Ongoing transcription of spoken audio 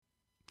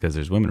because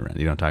there's women around.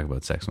 You don't talk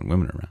about sex when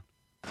women are around.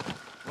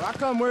 Well, how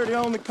come we're the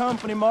only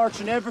company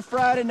marching every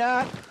Friday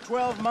night,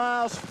 12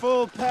 miles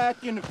full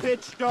pack in the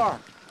pitch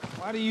dark?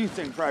 Why do you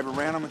think, Private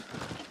Randleman?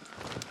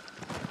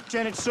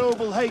 Lieutenant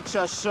Sobel hates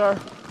us, sir.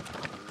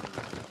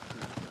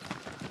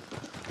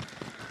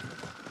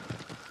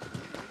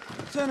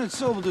 Lieutenant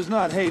Sobel does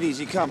not hate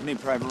Easy Company,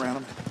 Private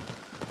Randleman.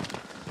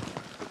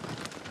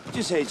 He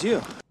just hates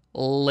you.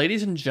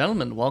 Ladies and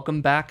gentlemen,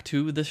 welcome back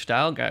to The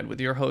Style Guide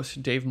with your hosts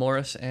Dave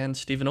Morris and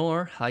Stephen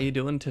Orr. How you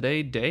doing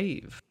today,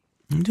 Dave?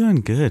 I'm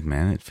doing good,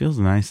 man. It feels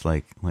nice,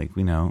 like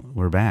we know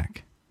we're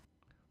back.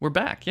 We're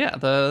back, yeah.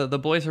 The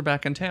boys are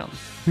back in town.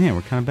 Yeah,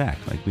 we're kind of back.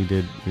 Like we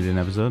did an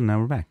episode, and now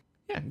we're back.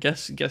 Yeah,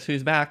 guess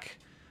who's back?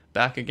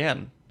 Back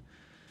again.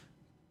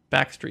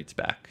 Backstreet's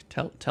back.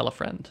 Tell a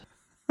friend.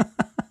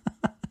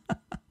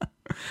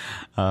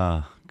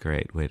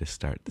 Great way to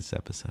start this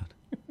episode.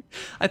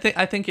 I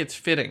think it's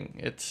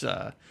fitting. It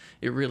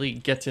really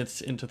gets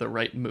us into the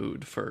right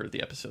mood for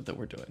the episode that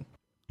we're doing.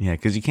 Yeah,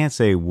 because you can't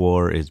say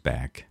war is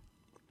back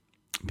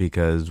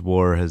because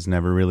war has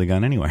never really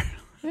gone anywhere.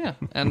 Yeah,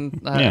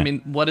 and I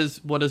mean, what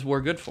is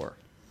war good for?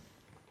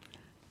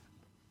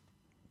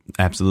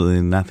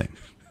 Absolutely nothing.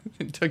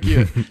 It took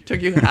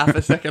you half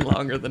a second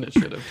longer than it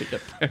should have to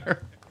get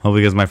there. Well,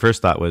 because my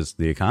first thought was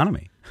the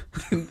economy.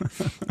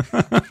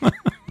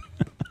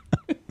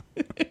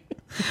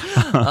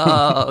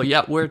 Oh,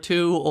 yeah, we're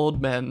two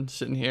old men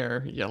sitting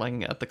here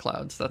yelling at the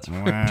clouds. That's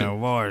what we're doing.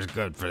 War is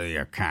good for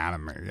the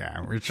economy.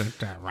 Yeah, we should.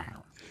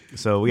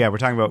 So yeah, we're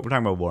talking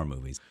about war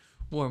movies.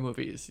 War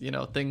movies,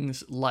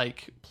 things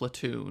like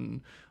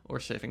Platoon or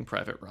Saving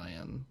Private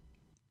Ryan,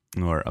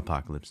 Or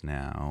Apocalypse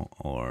Now,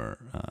 or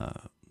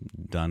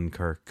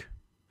Dunkirk.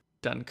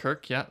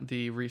 Dunkirk, yeah,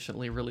 the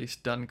recently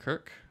released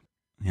Dunkirk.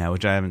 Yeah,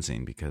 which I haven't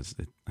seen because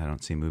I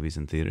don't see movies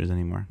in theaters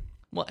anymore.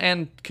 Well,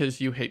 and because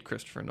you hate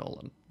Christopher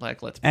Nolan.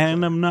 Let's be And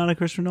clear. I'm not a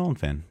Christopher Nolan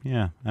fan.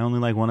 Yeah, I only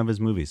like one of his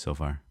movies so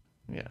far.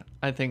 Yeah,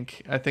 I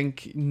think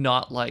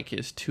not like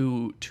is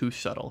too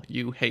subtle.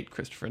 You hate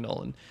Christopher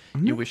Nolan.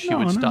 You wish he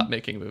would stop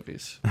making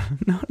movies.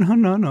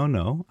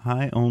 No.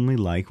 I only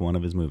like one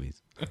of his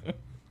movies.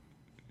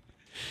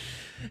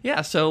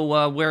 Yeah,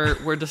 so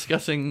we're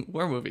discussing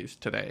war movies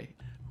today.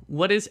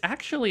 What is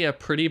actually a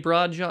pretty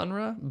broad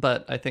genre,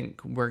 but I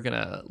think we're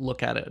gonna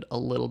look at it a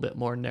little bit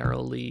more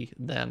narrowly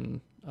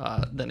than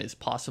is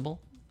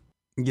possible.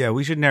 Yeah,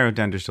 we should narrow it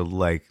down just to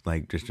like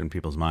just in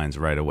people's minds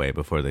right away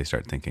before they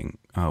start thinking,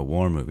 oh,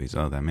 war movies.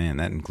 Oh, that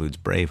includes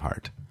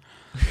Braveheart,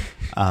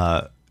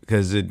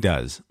 because it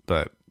does.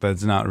 But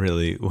that's not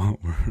really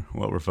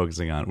what we're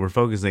focusing on. We're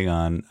focusing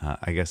on,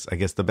 I guess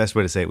the best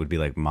way to say it would be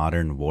like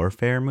modern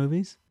warfare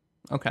movies.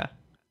 Okay.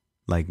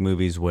 Like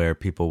movies where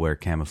people wear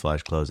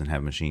camouflage clothes and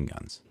have machine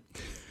guns.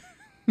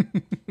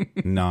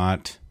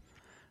 Not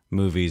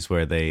movies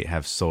where they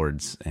have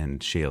swords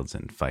and shields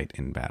and fight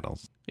in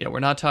battles. Yeah, we're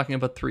not talking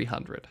about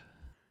 300.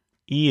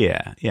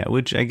 Yeah,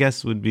 which I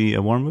guess would be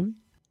a war movie.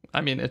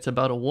 I mean, it's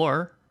about a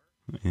war.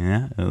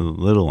 Yeah, a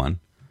little one.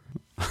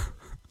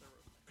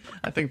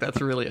 I think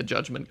that's really a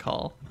judgment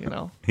call,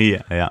 Yeah.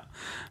 I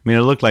mean,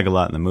 it looked like a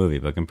lot in the movie,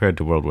 but compared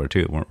to World War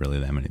II, it weren't really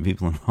that many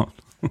people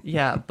involved.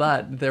 Yeah,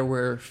 but there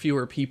were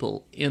fewer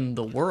people in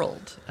the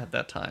world at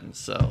that time,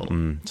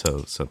 so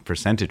So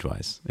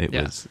percentage-wise,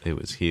 it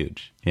was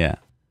huge. Yeah.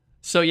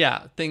 So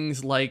yeah,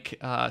 things like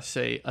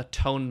say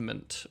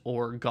Atonement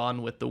or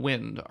Gone with the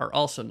Wind are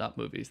also not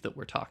movies that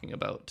we're talking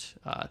about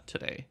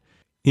today.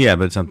 Yeah,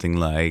 but something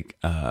like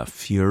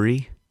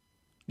Fury.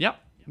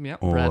 Yep.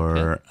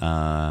 Or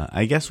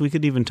I guess we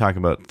could even talk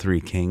about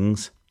Three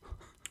Kings.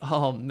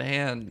 Oh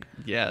man,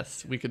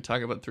 yes, we could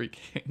talk about Three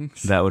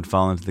Kings. That would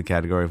fall into the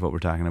category of what we're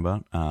talking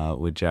about,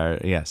 which are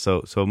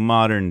so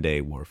modern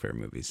day warfare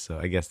movies. So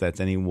I guess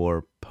that's any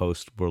war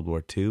post World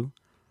War II.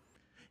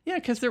 Yeah,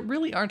 because there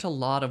really aren't a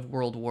lot of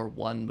World War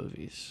I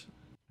movies.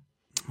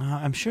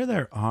 I'm sure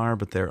there are,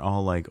 but they're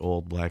all like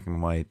old black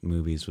and white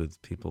movies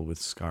with people with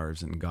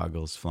scarves and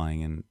goggles flying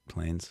in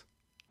planes.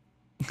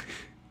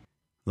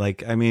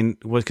 Like, I mean,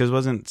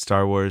 wasn't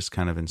Star Wars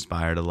kind of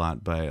inspired a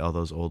lot by all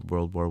those old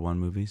World War I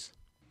movies?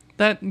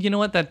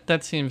 That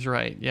seems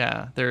right.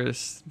 Yeah,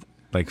 there's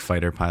like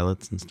fighter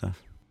pilots and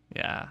stuff.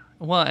 Yeah.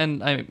 Well,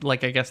 and I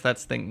guess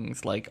that's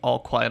things like All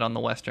Quiet on the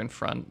Western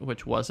Front,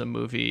 which was a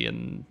movie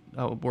and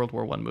a World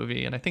War I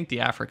movie, and I think The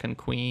African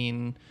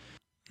Queen,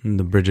 and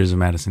The Bridges of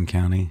Madison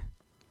County.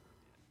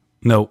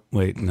 No,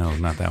 wait, no,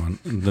 not that one.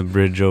 The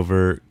bridge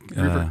over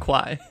River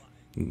Kwai.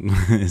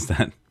 Is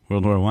that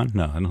World War I?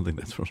 No, I don't think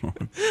that's World War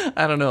I.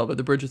 I don't know, but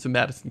The Bridges of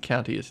Madison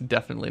County is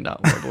definitely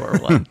not World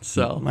War I.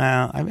 So,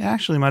 well, I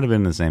actually might have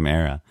been in the same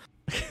era.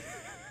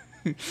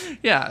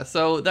 Yeah,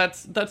 so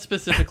that's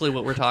specifically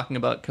what we're talking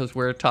about because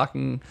we're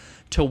talking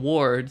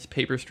towards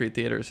Paper Street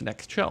Theater's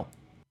next show.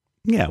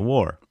 Yeah,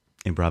 war.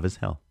 Improv is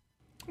hell.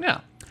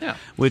 Yeah.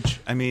 Which,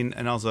 I mean,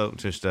 and also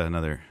just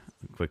another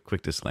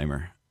quick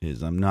disclaimer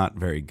is I'm not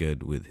very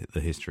good with the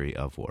history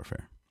of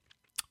warfare.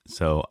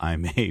 So I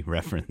may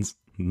reference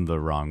the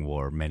wrong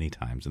war many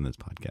times in this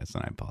podcast,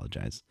 and I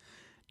apologize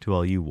to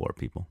all you war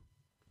people.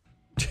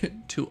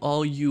 To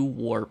all you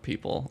war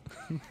people.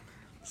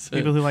 So,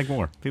 People who like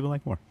war. People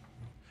like war.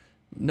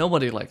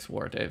 nobody likes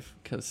war, Dave,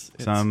 because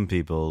Some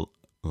people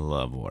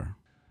love war.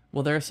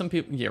 Well, there are some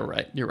people. You're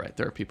right.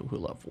 There are people who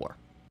love war.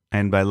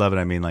 And by love it,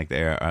 I mean like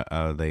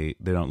they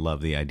don't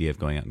love the idea of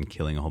going out and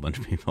killing a whole bunch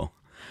of people,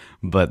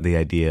 but the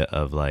idea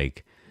of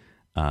like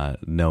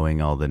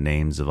knowing all the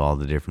names of all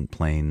the different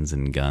planes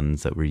and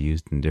guns that were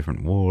used in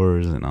different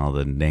wars, and all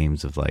the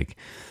names of like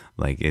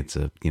it's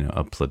a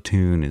a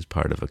platoon is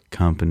part of a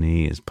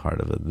company, is part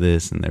of a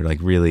this, and they're like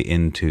really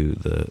into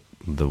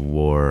the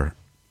war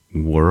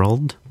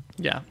world.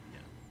 Yeah.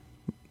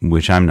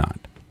 Which I'm not.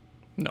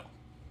 No.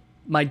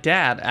 My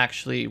dad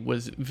actually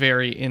was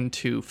very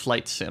into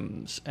flight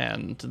sims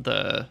and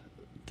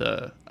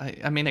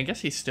I mean, I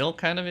guess he still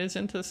kind of is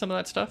into some of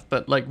that stuff,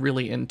 but like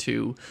really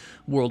into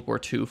World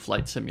War II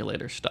flight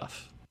simulator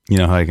stuff. You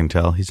know how I can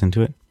tell he's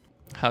into it?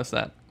 How's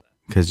that?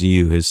 Because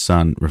you, his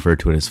son, refer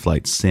to it as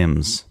flight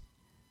sims,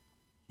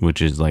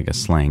 which is like a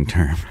slang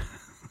term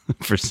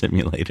for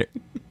simulator,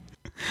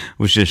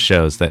 which just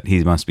shows that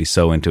he must be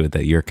so into it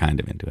that you're kind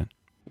of into it.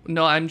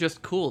 No, I'm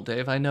just cool,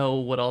 Dave. I know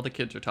what all the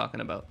kids are talking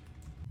about.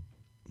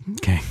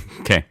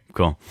 Okay,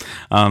 cool.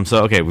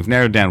 So we've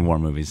narrowed down war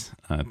movies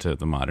to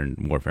the modern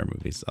warfare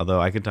movies. Although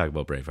I could talk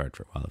about Braveheart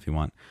for a while if you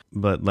want,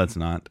 but let's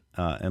not.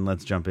 And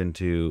let's jump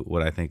into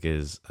what I think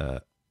is. I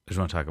just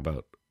want to talk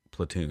about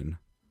Platoon.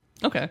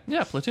 Okay,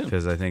 yeah, Platoon.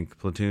 Because I think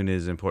Platoon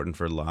is important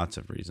for lots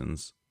of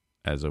reasons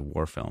as a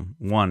war film.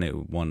 One,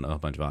 it won a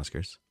bunch of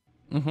Oscars.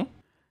 Mm-hmm.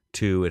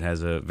 Two, it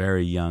has a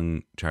very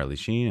young Charlie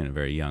Sheen and a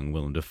very young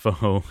Willem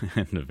Dafoe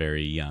and a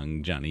very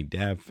young Johnny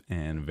Depp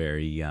and a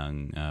very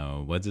young,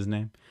 what's his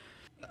name?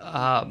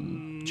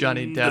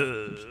 Johnny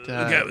Depp. The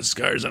guy with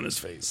scars on his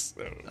face.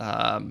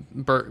 Tom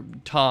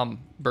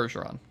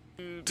Bergeron.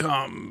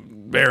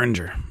 Tom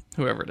Berenger.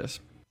 Whoever it is.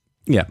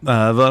 Yeah,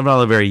 all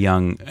the very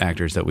young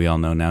actors that we all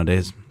know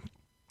nowadays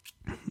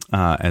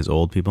as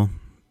old people,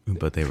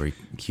 but they were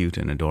cute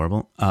and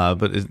adorable.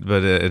 But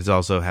it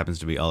also happens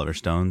to be Oliver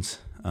Stone's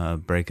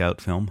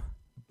breakout film.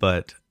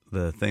 But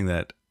the thing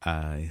that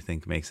I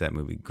think makes that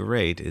movie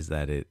great is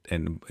that it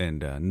and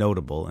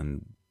notable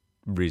and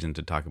reason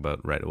to talk about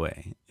right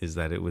away is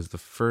that it was the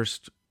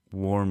first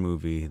war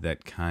movie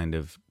that kind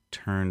of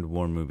turned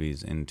war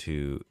movies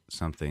into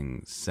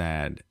something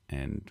sad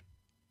and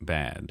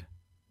bad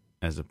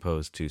as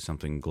opposed to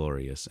something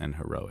glorious and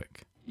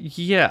heroic.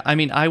 Yeah, I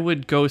mean, I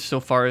would go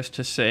so far as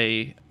to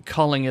say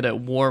calling it a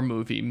war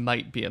movie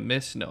might be a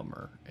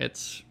misnomer.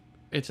 It's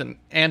an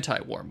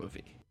anti-war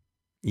movie.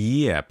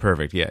 Yeah,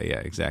 perfect. Yeah,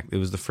 exactly. It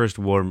was the first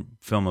war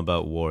film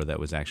about war that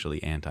was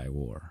actually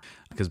anti-war.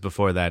 Because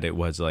before that, it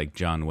was like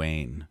John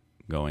Wayne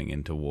going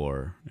into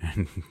war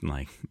and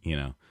like,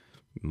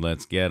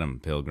 let's get him,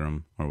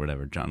 Pilgrim, or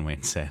whatever John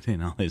Wayne said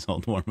in all his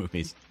old war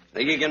movies.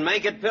 Think you can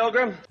make it,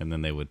 Pilgrim? And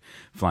then they would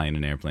fly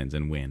in airplanes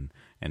and win,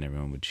 and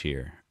everyone would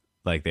cheer.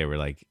 Like they were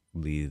like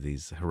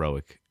these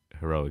heroic,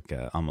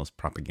 almost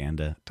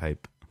propaganda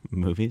type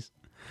movies.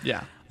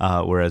 Yeah.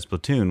 Whereas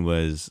Platoon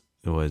was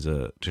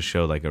to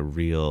show like a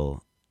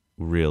real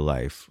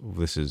life.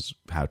 This is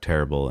how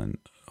terrible and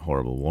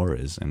horrible war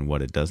is and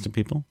what it does to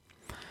people,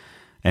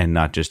 and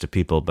not just to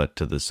people but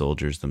to the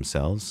soldiers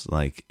themselves.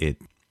 Like it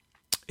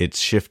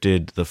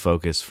shifted the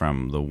focus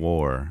from the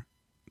war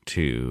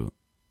to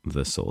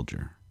the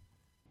soldier.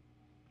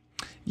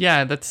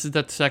 Yeah,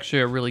 that's actually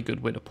a really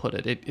good way to put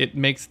it. It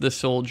makes the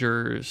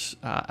soldiers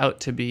out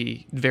to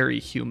be very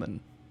human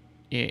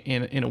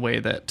in a way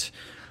that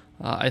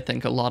I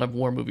think a lot of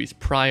war movies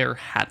prior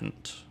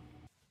hadn't.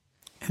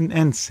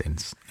 And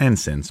since,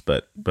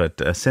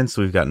 but since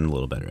we've gotten a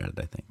little better at it,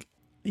 I think.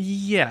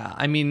 Yeah,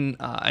 I mean,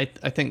 I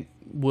think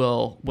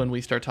when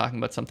we start talking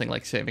about something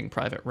like Saving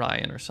Private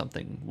Ryan or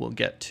something, we'll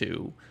get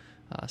to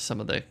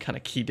some of the kind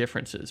of key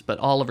differences. But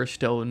Oliver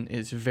Stone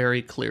is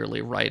very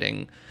clearly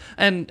writing,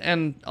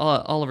 and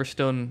Oliver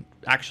Stone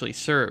actually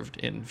served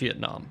in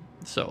Vietnam.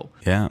 So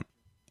yeah,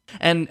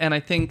 and I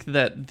think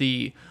that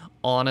the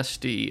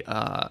honesty,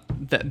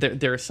 that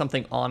there is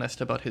something honest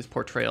about his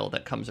portrayal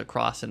that comes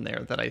across in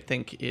there that I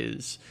think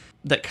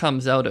that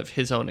comes out of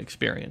his own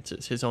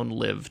experiences, his own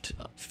lived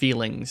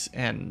feelings,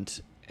 and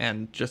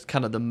just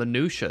kind of the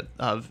minutia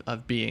of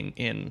being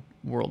in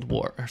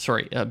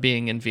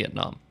being in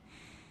Vietnam.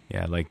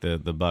 Yeah, like the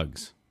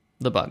bugs.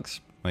 The bugs.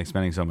 Like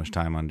spending so much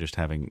time on just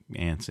having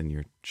ants in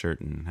your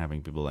shirt and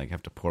having people like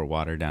have to pour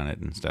water down it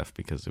and stuff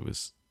because it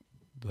was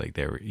like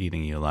they were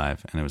eating you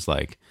alive, and it was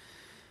like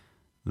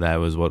that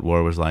was what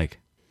war was like.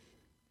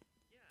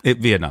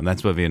 Vietnam.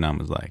 That's what Vietnam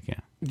was like. Yeah.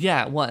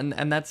 Yeah. Well,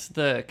 and that's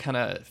the kind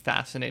of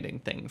fascinating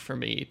thing for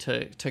me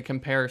to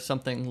compare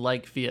something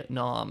like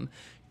Vietnam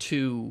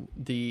to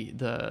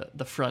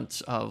the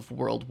fronts of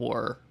World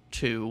War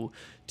II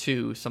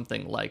to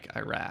something like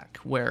Iraq,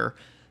 where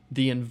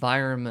the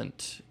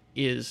environment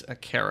is a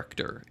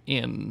character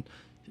in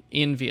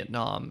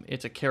Vietnam.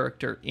 It's a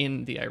character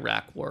in the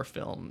Iraq War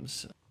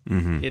films.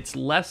 Mm-hmm. It's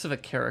less of a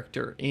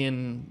character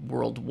in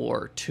World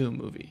War II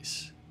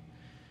movies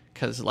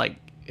because, like,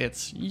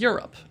 it's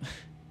Europe.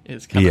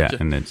 It's kind of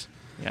just, and it's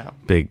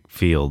big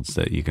fields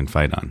that you can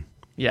fight on.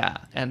 Yeah,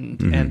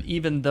 and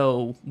even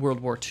though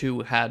World War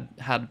II had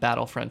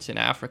battlefronts in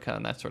Africa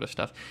and that sort of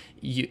stuff,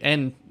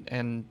 and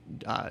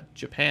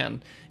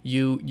Japan,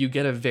 you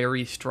get a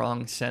very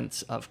strong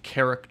sense of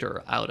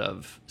character out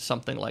of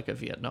something like a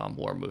Vietnam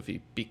War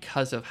movie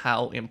because of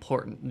how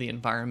important the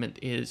environment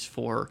is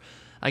for,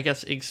 I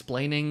guess,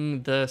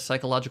 explaining the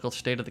psychological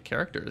state of the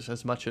characters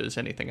as much as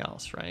anything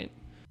else, right?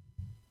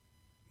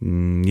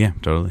 Yeah,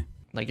 totally.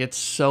 Like, it's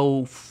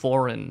so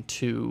foreign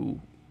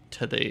to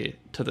the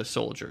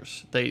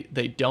soldiers.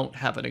 They don't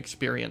have an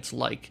experience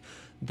like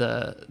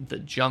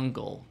the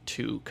jungle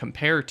to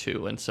compare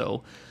to, and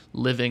so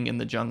living in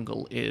the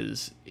jungle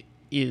is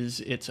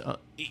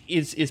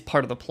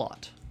part of the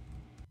plot.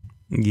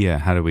 Yeah,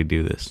 how do we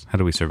do this? How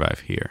do we survive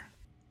here?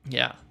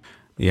 Yeah.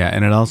 Yeah,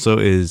 and it also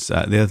is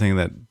the other thing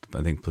that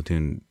I think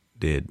Platoon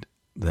did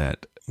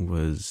that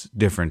was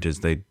different is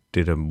they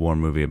did a war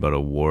movie about a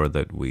war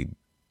that was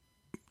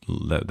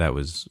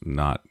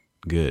not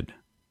good.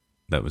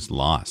 That was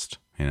lost,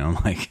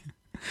 like,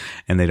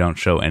 and they don't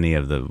show any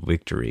of the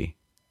victory,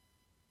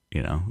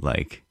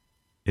 like,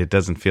 it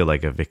doesn't feel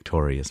like a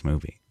victorious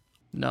movie.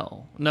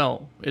 No,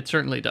 it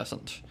certainly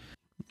doesn't.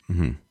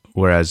 Mm-hmm.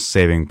 Whereas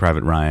Saving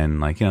Private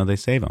Ryan, like, they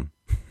save him.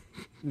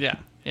 Yeah.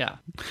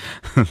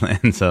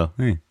 And so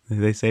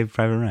they saved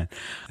Private Ryan.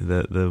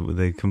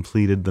 They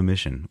completed the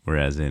mission.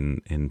 Whereas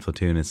in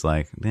Platoon, it's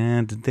like,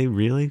 did they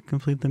really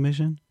complete the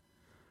mission?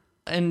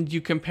 And you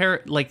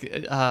compare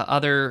like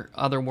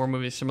other war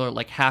movies similar,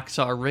 like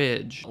Hacksaw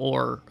Ridge,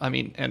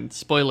 and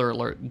spoiler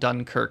alert,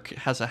 Dunkirk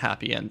has a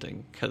happy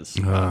ending because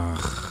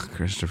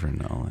Christopher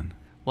Nolan.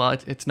 Well,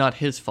 it's not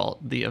his fault.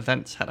 The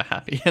events had a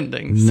happy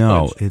ending.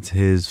 No, it's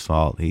his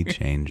fault. He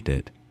changed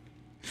it.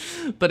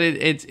 But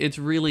it's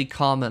really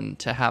common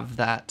to have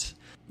that.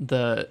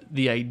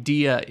 The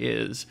idea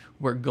is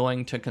we're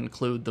going to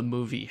conclude the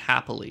movie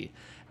happily,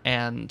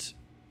 and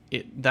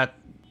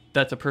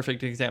that's a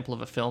perfect example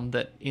of a film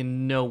that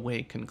in no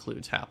way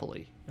concludes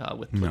happily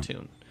with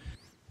Platoon.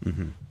 No.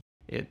 Mm-hmm.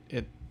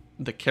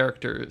 The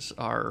characters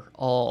are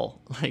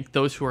all, like,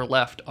 those who are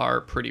left are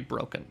pretty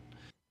broken.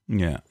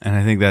 Yeah, and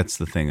I think that's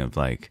the thing of,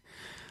 like,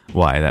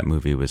 why that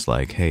movie was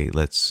like, hey,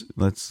 let's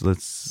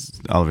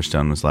Oliver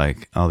Stone was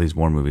like, all these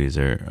war movies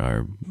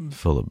are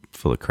full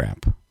of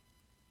crap.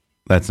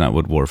 That's not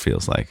what war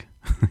feels like.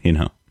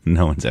 No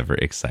one's ever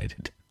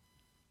excited.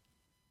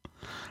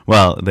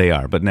 Well, they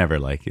are, but never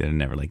like,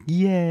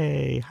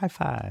 yay, high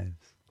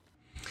fives.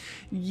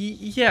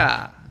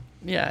 Yeah,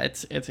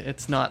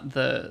 it's not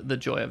the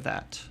joy of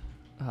that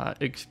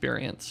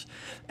experience,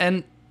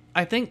 and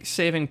I think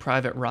Saving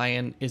Private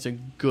Ryan is a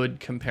good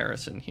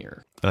comparison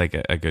here. Like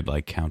a good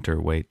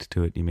counterweight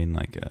to it. You mean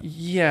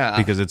yeah,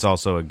 because it's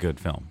also a good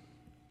film.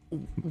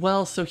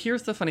 Well, so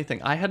here's the funny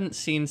thing: I hadn't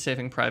seen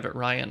Saving Private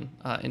Ryan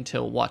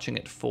until watching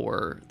it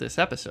for this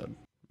episode.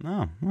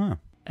 Oh, wow.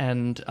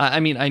 And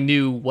I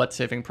knew what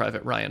Saving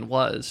Private Ryan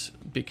was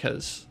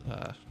because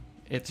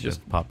it's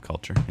just pop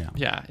culture.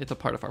 Yeah, it's a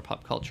part of our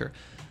pop culture.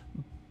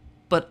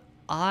 But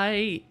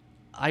I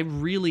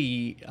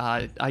really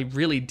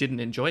didn't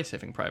enjoy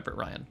Saving Private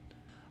Ryan.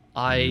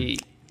 I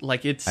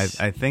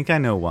think I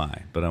know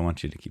why, but I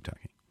want you to keep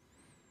talking.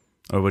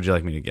 Or would you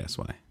like me to guess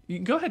why? You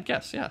go ahead,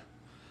 guess. Yeah.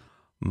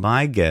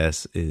 My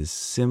guess is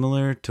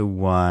similar to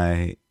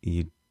why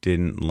you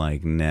didn't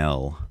like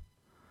Nell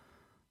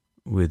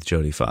with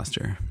Jodie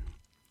Foster,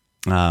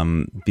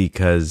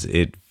 because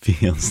it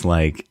feels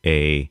like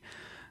I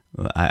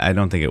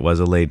don't think it was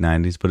a late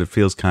 90s, but it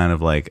feels kind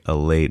of like a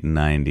late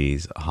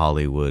 90s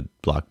Hollywood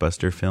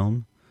blockbuster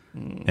film.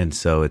 And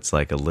so it's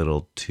like a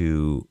little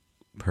too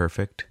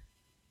perfect.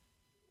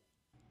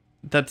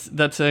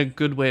 That's a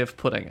good way of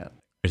putting it.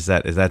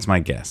 That's my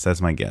guess.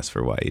 That's my guess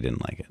for why you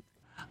didn't like it.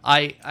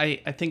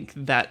 I think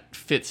that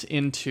fits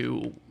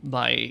into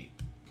my...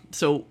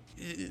 So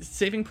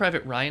Saving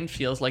Private Ryan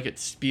feels like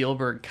it's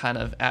Spielberg kind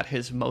of at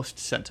his most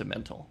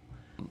sentimental.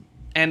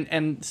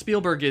 And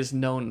Spielberg is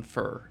known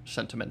for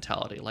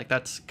sentimentality. Like,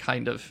 that's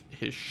kind of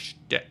his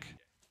shtick.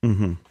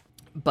 Mm-hmm.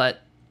 But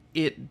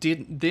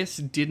this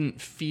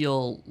didn't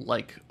feel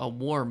like a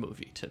war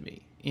movie to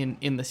me,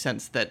 in the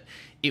sense that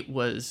it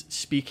was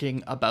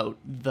speaking about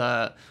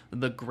the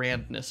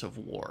grandness of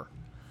war.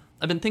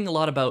 I've been thinking a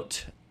lot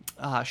about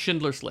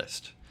Schindler's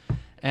List,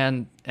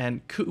 and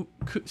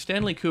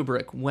Stanley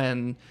Kubrick,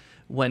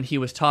 when he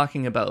was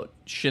talking about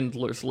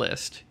Schindler's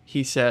List,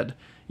 he said,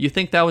 "You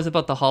think that was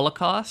about the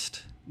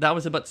Holocaust? That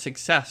was about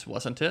success,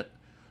 wasn't it?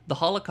 The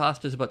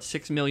Holocaust is about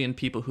 6 million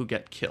people who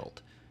get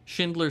killed.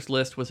 Schindler's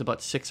List was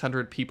about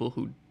 600 people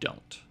who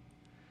don't."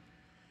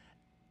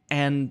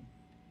 And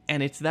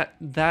it's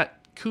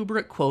that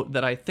Kubrick quote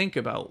that I think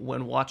about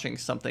when watching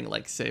something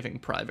like Saving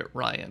Private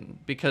Ryan,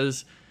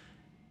 because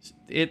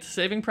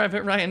Saving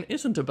Private Ryan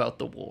isn't about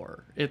the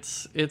war.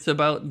 It's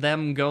about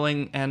them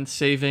going and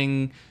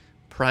saving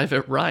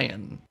Private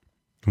Ryan.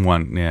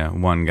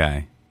 One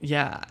guy.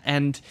 Yeah,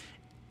 and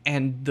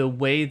the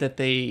way that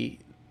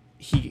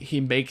he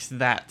makes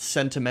that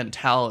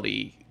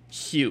sentimentality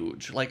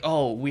huge. Like,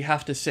 oh, we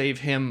have to save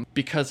him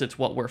because it's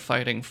what we're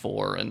fighting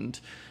for, and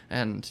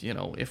you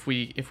know, if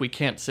we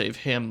can't save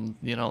him,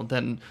 you know,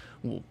 then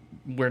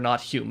we're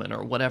not human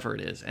or whatever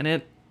it is. And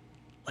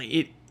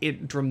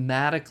it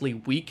dramatically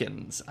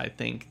weakens, I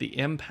think, the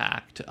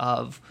impact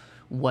of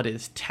what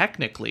is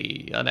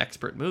technically an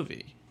expert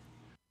movie.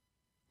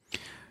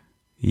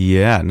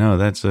 Yeah, no,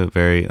 that's a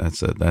great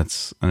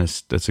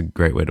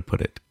way to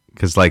put it.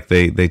 Because like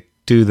they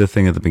do the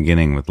thing at the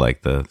beginning with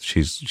like she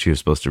was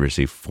supposed to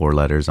receive 4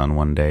 letters on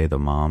one day, the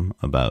mom,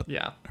 about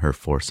her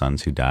 4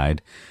 sons who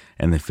died,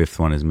 and the 5th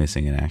one is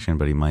missing in action,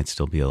 but he might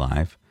still be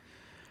alive.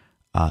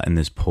 And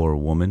this poor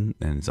woman,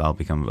 and it's all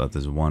become about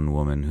this one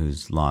woman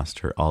who's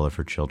lost all of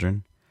her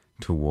children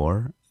to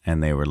war,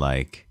 and they were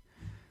like,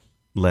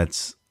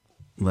 let's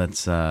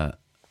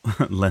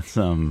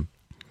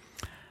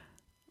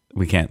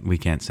we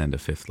can't send a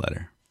 5th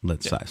letter.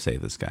 Let's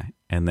save this guy.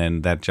 And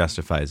then that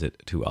justifies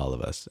it to all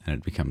of us, and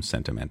it becomes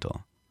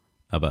sentimental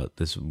about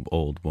this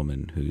old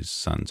woman whose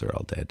sons are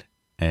all dead.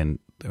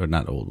 Or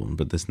not old woman,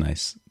 but this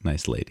nice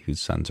lady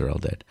whose sons are all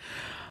dead.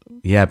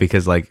 Yeah,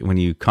 because like when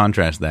you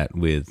contrast that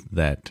with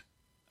that,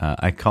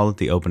 I call it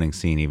the opening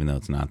scene, even though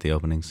it's not the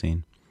opening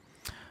scene,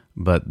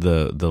 but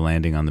the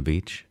landing on the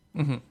beach,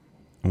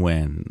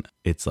 when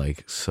it's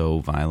like so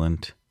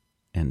violent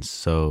and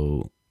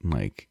so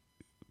like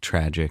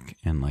tragic,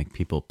 and like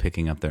people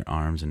picking up their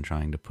arms and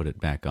trying to put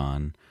it back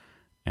on,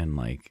 and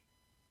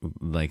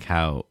like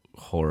how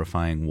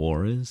horrifying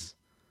war is,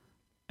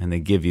 and they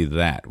give you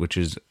that, which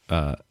is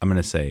I'm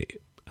gonna say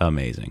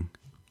amazing.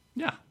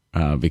 Yeah.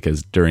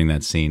 Because during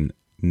that scene,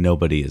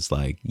 nobody is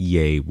like,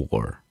 "Yay,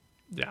 war!"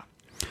 Yeah,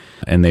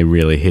 and they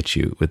really hit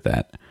you with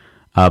that.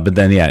 But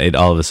then, it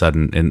all of a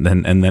sudden, and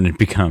then it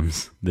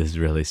becomes this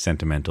really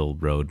sentimental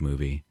road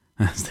movie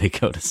as they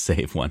go to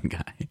save one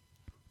guy,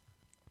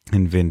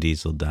 and Vin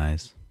Diesel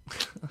dies.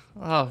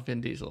 Oh, Vin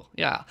Diesel.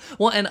 Yeah.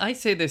 Well, and I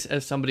say this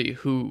as somebody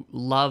who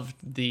loved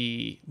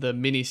the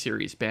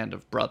miniseries Band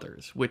of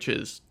Brothers, which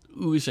is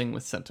oozing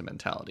with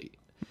sentimentality.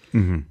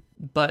 Mm-hmm.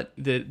 But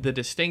the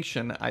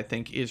distinction, I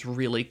think, is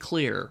really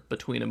clear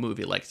between a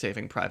movie like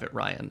Saving Private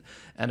Ryan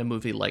and a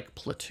movie like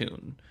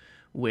Platoon,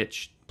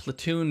 which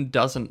Platoon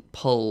doesn't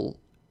pull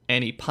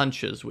any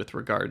punches with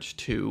regards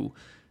to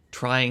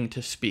trying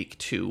to speak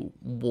to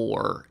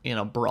war in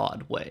a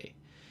broad way.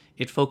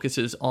 It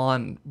focuses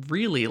on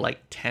really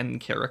like 10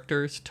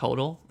 characters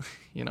total,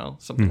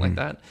 something like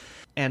that.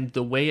 And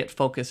the way it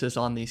focuses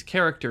on these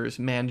characters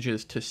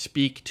manages to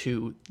speak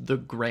to the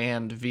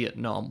grand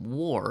Vietnam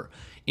War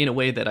in a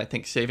way that I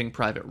think Saving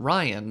Private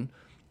Ryan,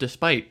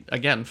 despite,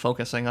 again,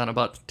 focusing on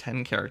about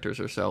 10 characters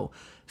or so,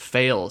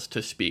 fails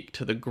to speak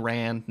to the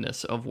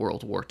grandness of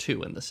World War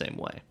II in the same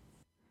way.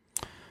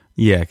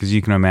 Yeah, because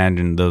you can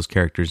imagine those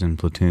characters in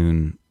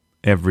Platoon.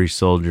 Every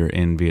soldier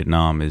in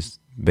Vietnam is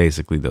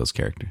basically those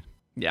characters.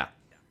 Yeah.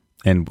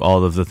 And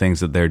all of the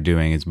things that they're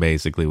doing is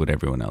basically what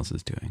everyone else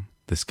is doing.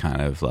 This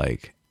kind of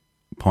like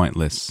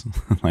pointless,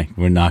 like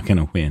we're not going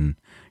to win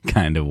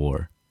kind of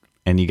war.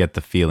 And you get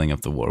the feeling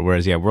of the war.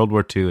 Whereas, World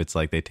War II, it's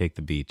like they take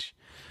the beach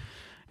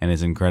and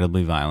it's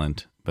incredibly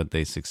violent, but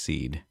they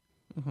succeed.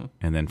 Mm-hmm.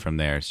 And then from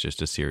there, it's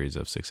just a series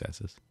of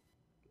successes.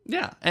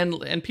 Yeah,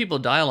 and people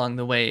die along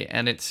the way,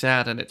 and it's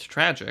sad and it's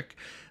tragic,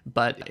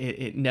 but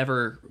it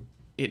never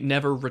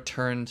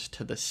returns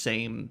to the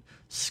same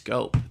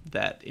scope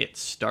that it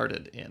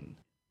started in.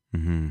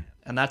 Mm-hmm.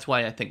 And that's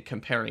why I think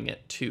comparing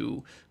it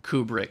to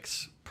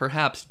Kubrick's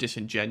perhaps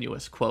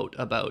disingenuous quote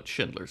about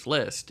Schindler's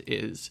List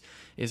is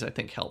I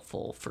think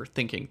helpful for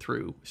thinking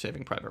through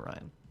Saving Private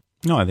Ryan.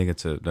 No, I think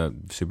it's a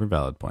super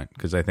valid point,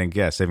 because I think,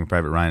 Saving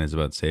Private Ryan is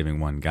about saving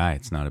one guy.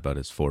 It's not about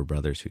his 4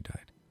 brothers who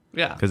died.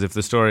 Yeah. Because if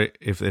the story,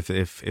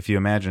 if you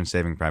imagine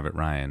Saving Private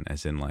Ryan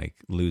as in like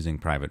losing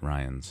Private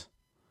Ryans,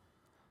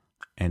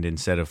 and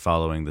instead of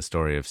following the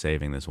story of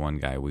saving this one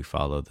guy, we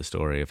follow the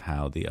story of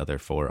how the other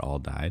 4 all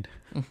died,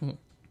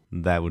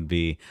 that would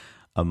be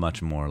a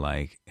much more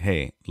like,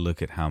 hey,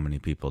 look at how many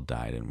people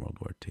died in World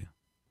War II.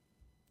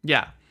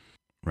 Yeah.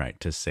 Right,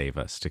 to save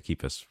us, to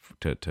keep us,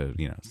 to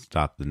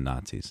stop the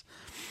Nazis.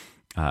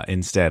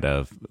 Instead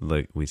of,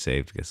 look, we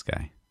saved this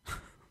guy.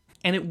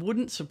 And it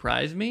wouldn't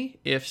surprise me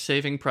if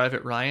Saving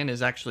Private Ryan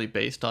is actually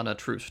based on a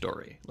true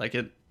story. Like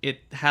it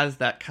has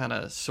that kind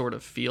of sort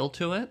of feel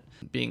to it,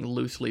 being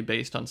loosely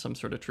based on some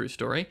sort of true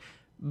story.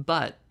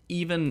 But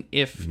even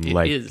if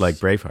it is... Like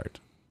Braveheart.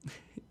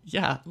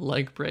 Yeah,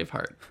 like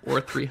Braveheart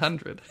or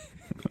 300.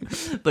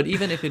 But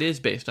even if it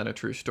is based on a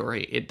true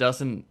story, it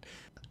doesn't...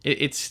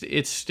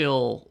 It's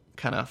still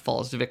kind of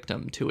falls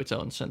victim to its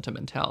own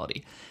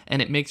sentimentality.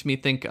 And it makes me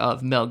think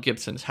of Mel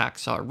Gibson's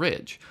Hacksaw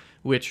Ridge,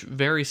 which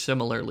very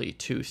similarly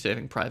to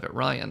Saving Private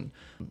Ryan,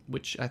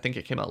 which I think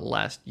it came out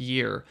last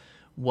year,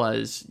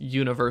 was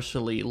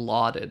universally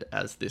lauded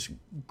as this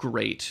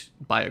great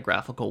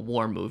biographical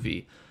war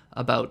movie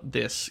about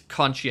this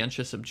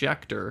conscientious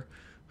objector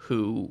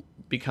who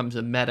becomes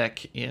a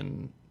medic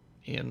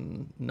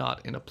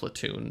not in a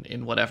platoon,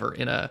 in whatever,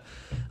 in a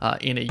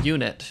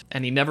unit,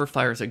 and he never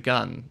fires a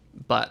gun,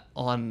 but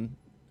on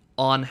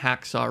on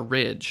Hacksaw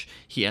Ridge,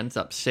 he ends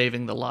up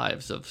saving the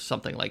lives of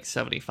something like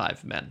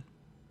 75 men.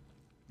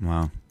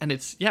 Wow. And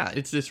it's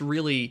this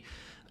really,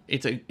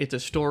 it's a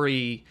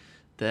story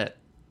that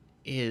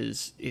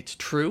it's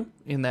true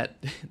in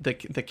that the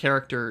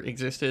character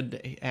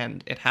existed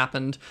and it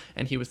happened,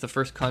 and he was the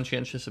first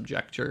conscientious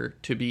objector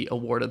to be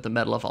awarded the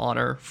Medal of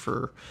Honor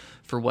for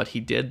what he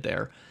did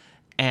there.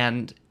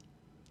 And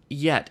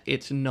yet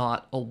it's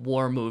not a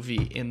war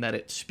movie in that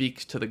it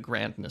speaks to the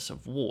grandness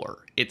of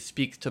war. It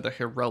speaks to the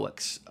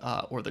heroics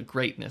or the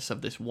greatness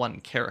of this one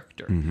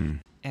character. Mm-hmm.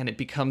 And it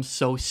becomes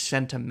so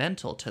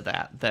sentimental to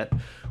that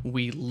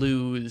we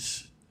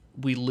lose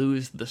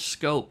the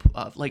scope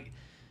of, like,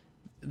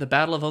 the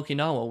Battle of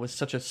Okinawa was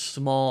such a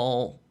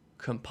small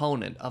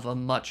component of a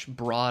much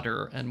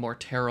broader and more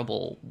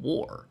terrible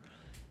war.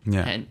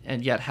 Yeah.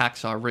 And yet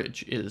Hacksaw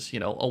Ridge is,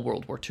 a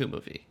World War II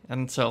movie.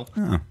 And so...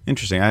 Oh,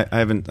 interesting. I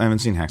haven't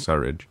seen Hacksaw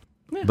Ridge.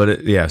 Yeah.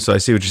 But so I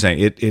see what you're saying.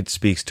 It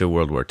speaks to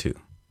World War II,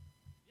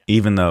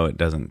 even though it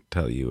doesn't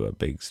tell you a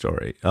big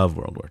story of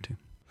World War II.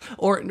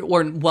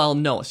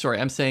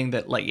 I'm saying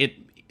that, like, it,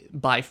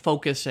 by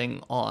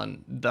focusing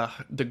on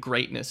the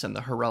greatness and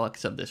the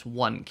heroics of this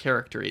one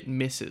character, it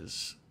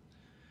misses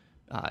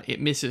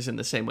in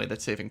the same way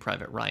that Saving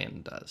Private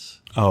Ryan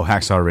does. Oh,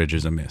 Hacksaw Ridge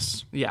is a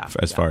miss. Yeah.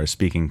 As far as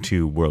speaking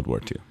to World War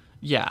II.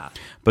 Yeah.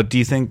 But do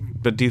you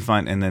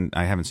find, and then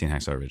I haven't seen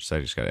Hacksaw Ridge, so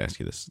I just got to ask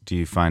you this. Do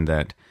you find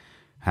that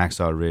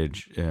Hacksaw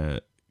Ridge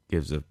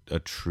gives a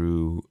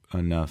true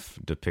enough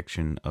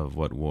depiction of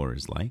what war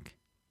is like?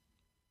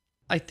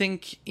 I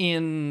think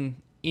in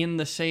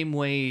the same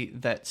way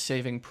that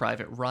Saving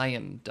Private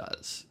Ryan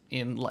does.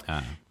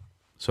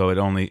 So it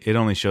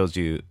only shows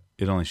you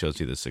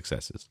the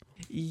successes.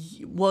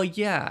 Well,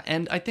 yeah,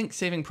 and I think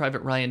Saving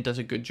Private Ryan does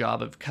a good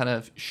job of kind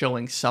of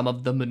showing some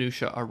of the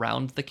minutia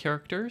around the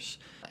characters.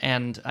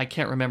 And I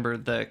can't remember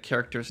the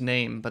character's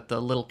name, but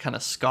the little kind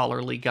of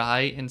scholarly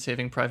guy in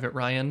Saving Private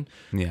Ryan,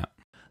 yeah,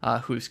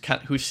 who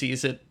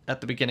sees it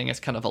at the beginning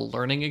as kind of a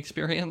learning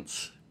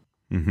experience.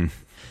 Mm-hmm.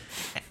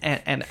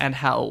 And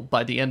how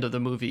by the end of the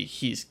movie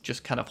he's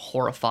just kind of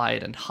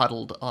horrified and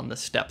huddled on the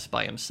steps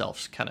by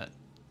himself,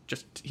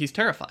 he's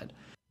terrified.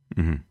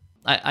 Mm-hmm.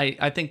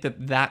 I think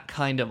that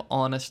kind of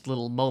honest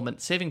little moment,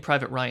 Saving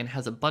Private Ryan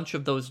has a bunch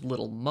of those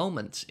little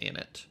moments in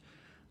it,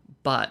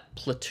 but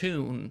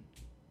Platoon,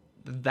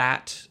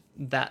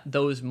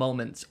 those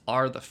moments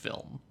are the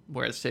film,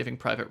 whereas Saving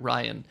Private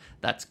Ryan,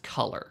 that's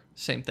color.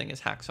 Same thing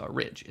as Hacksaw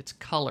Ridge. It's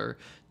color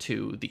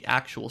to the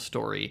actual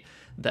story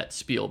that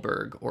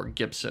Spielberg or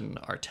Gibson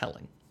are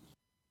telling.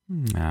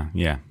 It's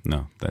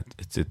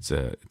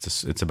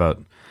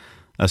about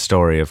a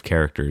story of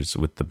characters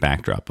with the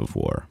backdrop of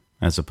war,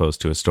 as opposed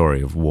to a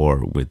story of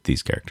war with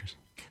these characters.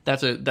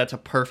 That's a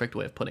perfect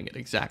way of putting it.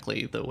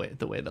 Exactly the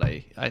way that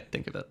I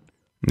think of it.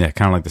 Yeah,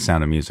 kind of like The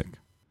Sound of Music.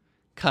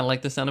 Kind of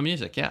like The Sound of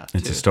Music, yeah.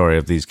 It's a story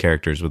of these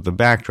characters with the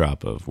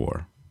backdrop of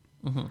war.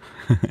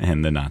 Mm-hmm.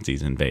 And the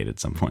Nazis invade at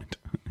some point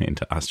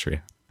into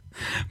Austria.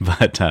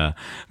 But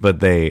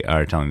they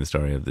are telling the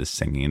story of this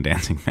singing and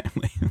dancing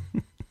family.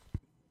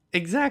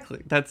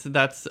 Exactly. That's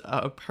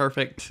a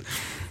perfect...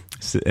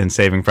 And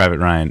Saving Private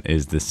Ryan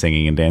is the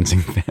singing and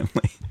dancing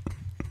family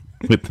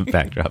with the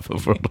backdrop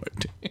of World War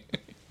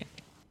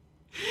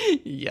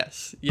II.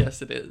 Yes,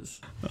 it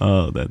is.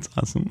 Oh, that's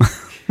awesome.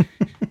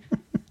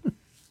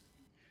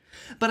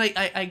 But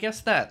I guess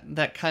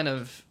that kind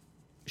of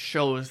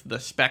shows the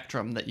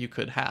spectrum that you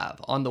could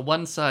have. On the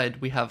one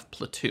side, we have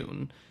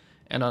Platoon,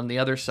 and on the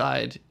other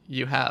side,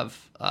 you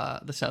have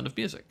The Sound of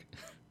Music.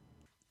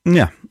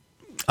 Yeah.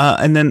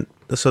 And then,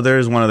 so there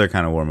is one other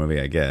kind of war movie,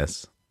 I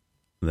guess,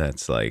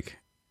 that's like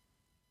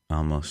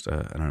almost,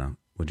 I don't know,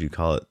 would you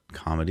call it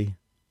comedy?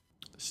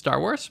 Star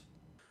Wars?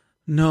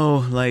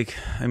 No,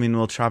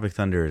 Tropic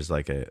Thunder is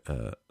like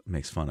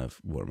makes fun of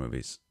war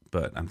movies.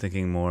 But I'm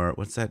thinking more,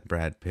 what's that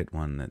Brad Pitt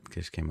one that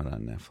just came out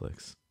on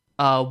Netflix?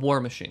 War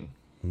Machine.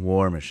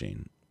 War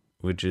Machine,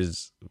 which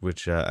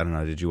I don't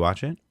know, did you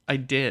watch it? I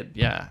did,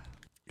 yeah.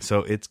 So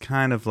it's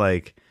kind of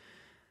like,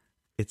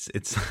 it's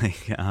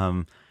like,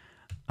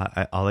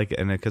 I like it,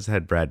 and because it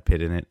had Brad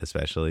Pitt in it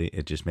especially,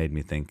 it just made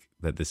me think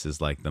that this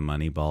is like the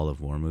Moneyball of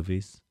war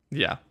movies.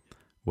 Yeah.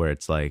 Where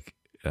it's like,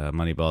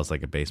 Moneyball is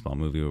like a baseball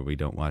movie where we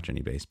don't watch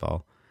any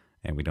baseball.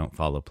 And we don't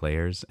follow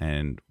players,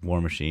 and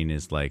War Machine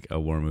is like a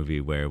war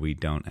movie where we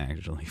don't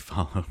actually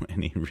follow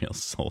any real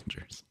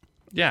soldiers.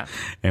 Yeah.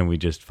 And we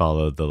just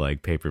follow the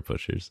like paper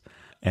pushers.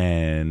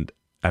 And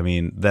I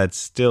mean, that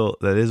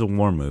is a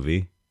war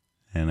movie,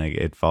 and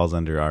it falls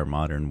under our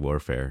modern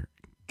warfare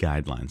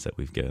guidelines that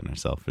we've given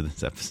ourselves for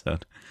this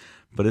episode.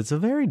 But it's a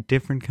very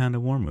different kind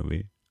of war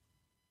movie.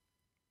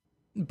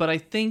 But I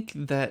think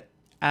that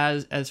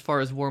as far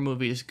as war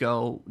movies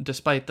go,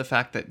 despite the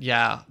fact that,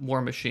 yeah,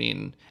 War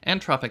Machine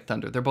and Tropic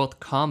Thunder, they're both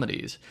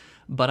comedies,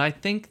 but I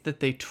think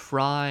that they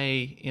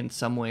try in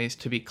some ways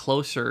to be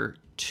closer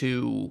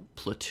to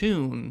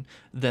Platoon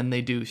than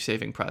they do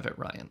Saving Private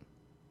Ryan.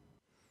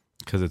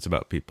 Because it's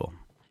about people.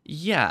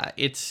 Yeah,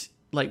 it's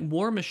like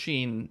War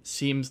Machine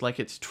seems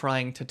like it's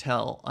trying to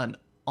tell an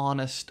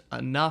honest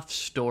enough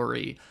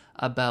story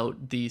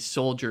about these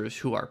soldiers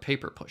who are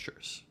paper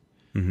pushers,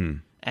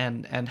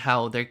 and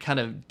how they kind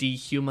of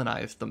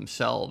dehumanize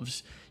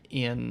themselves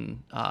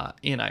in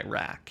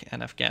Iraq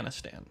and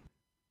Afghanistan.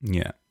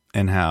 Yeah,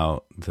 and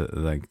how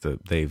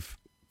they've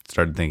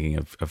started thinking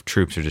of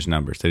troops are just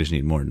numbers. They just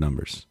need more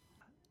numbers.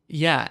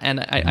 Yeah,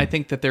 and I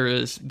think that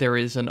there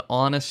is an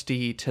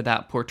honesty to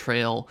that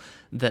portrayal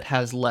that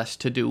has less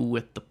to do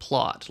with the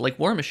plot. Like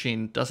War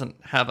Machine doesn't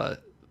have a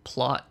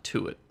plot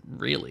to it,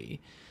 really.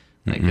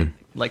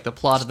 Like the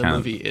plot of the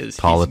movie is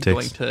politics.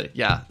 He's going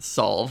to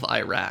solve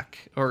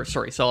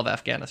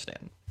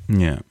Afghanistan.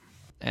 Yeah,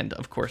 And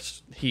of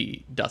course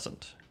he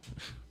doesn't.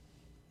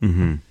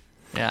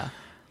 Yeah.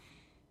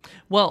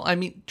 Well, I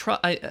mean,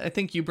 I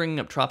think you bringing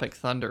up Tropic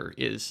Thunder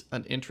is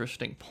an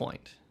interesting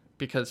point,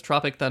 because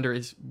Tropic Thunder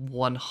is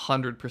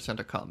 100%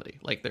 a comedy.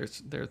 Like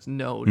there's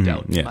no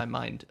doubt in my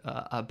mind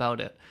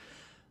about it.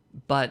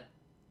 But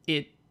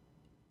it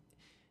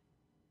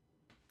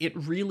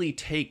really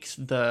takes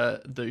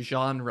the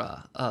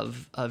genre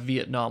of a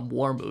Vietnam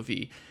War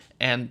movie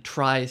and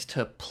tries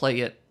to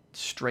play it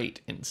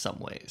straight in some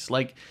ways.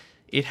 Like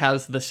it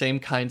has the same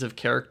kinds of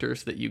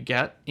characters that you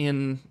get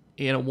in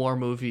a war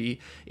movie.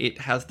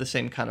 It has the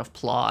same kind of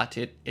plot.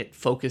 It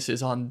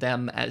focuses on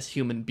them as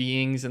human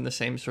beings in the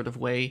same sort of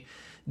way.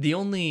 The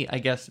only, I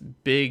guess,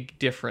 big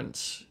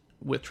difference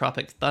with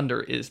Tropic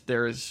Thunder is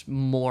there's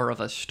more of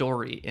a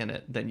story in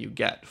it than you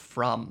get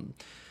from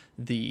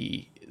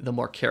the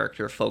more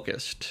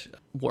character-focused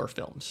war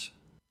films.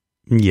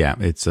 Yeah,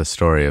 it's a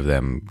story of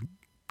them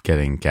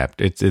getting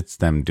captured. It's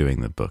them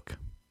doing the book.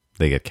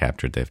 They get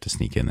captured. They have to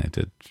sneak in. They have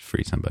to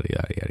free somebody.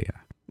 Yada yada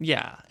yada.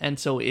 Yeah, and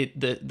so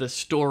the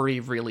story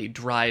really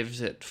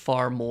drives it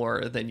far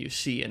more than you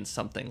see in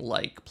something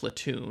like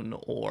Platoon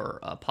or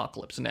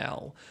Apocalypse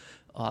Now,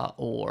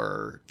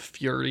 or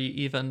Fury,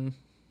 even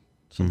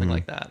something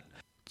like that.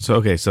 So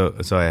okay, so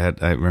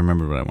I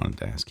remembered what I wanted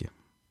to ask you.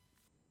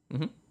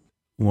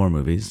 War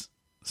movies,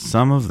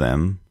 some of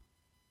them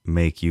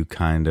make you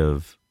kind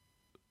of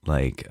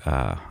like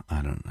I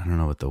don't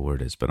know what the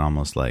word is, but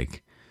almost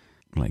like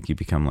you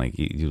become like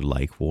you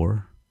like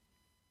war.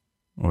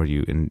 Or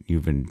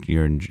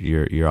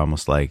you're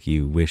almost like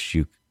you wish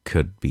you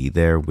could be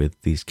there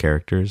with these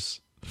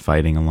characters,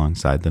 fighting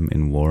alongside them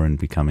in war and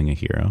becoming a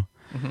hero.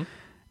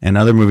 And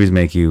other movies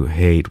make you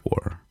hate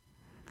war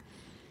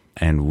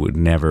and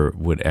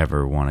would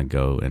ever want to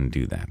go and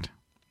do that.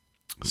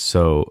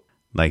 So,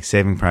 like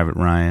Saving Private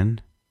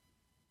Ryan,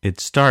 it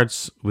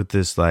starts with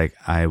this like,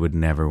 I would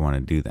never want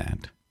to do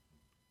that.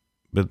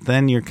 But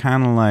then you're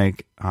kind of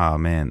like, oh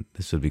man,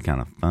 this would be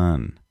kind of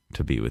fun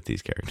to be with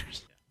these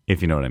characters.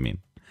 If you know what I mean.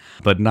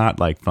 But not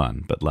like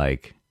fun, but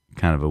like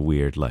kind of a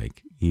weird,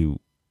 like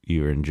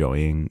you're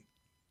enjoying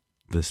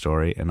the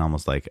story, and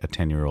almost like a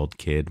 10-year-old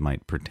kid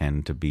might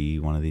pretend to be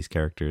one of these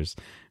characters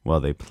while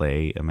they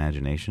play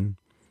imagination,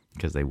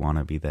 because they want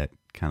to be that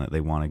kind of,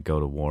 they want to go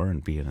to war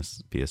and be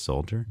a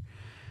soldier.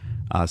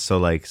 So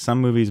like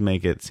some movies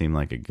make it seem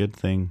like a good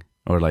thing,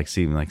 or like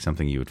seem like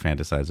something you would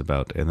fantasize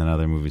about, and then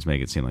other movies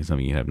make it seem like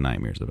something you have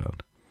nightmares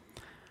about.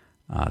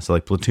 So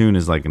like Platoon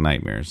is like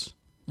nightmares.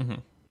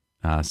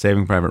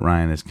 Saving Private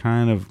Ryan is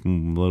kind of a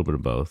little bit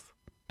of both,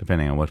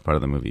 depending on what part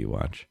of the movie you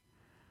watch.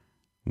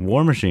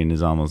 War Machine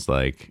is almost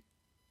like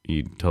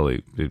it'd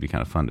be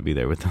kind of fun to be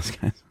there with those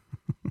guys.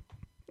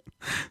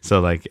 So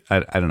like, I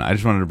don't know. I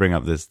just wanted to bring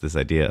up this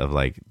idea of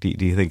like, do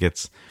you think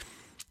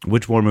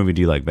which war movie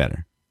do you like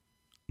better?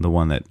 The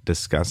one that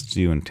disgusts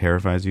you and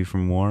terrifies you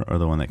from war, or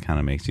the one that kind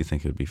of makes you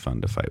think it would be fun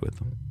to fight with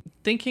them?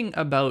 Thinking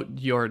about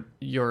your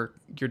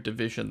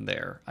division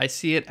there, I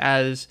see it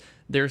as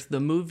there's the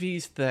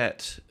movies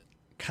that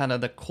kind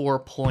of the core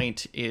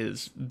point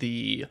is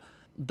the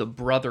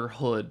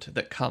brotherhood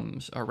that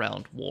comes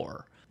around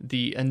war,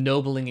 the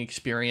ennobling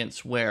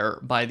experience where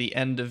by the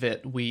end of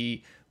it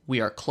we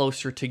are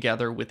closer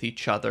together with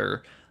each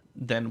other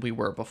than we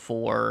were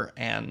before,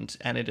 and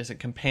it is a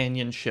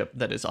companionship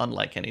that is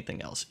unlike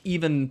anything else,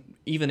 even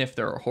if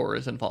there are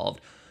horrors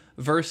involved,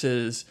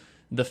 versus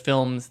the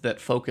films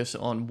that focus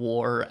on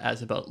war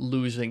as about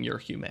losing your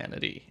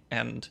humanity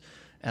and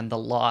the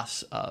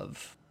loss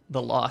of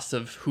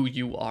who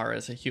you are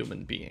as a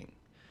human being.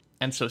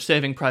 And so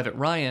Saving Private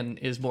Ryan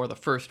is more the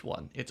first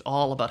one. It's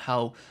all about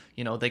how,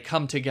 they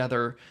come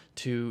together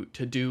to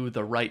do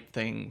the right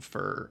thing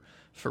for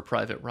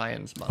Private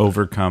Ryan's mother.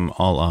 Overcome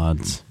all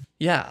odds.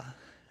 Yeah.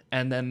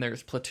 And then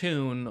there's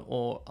Platoon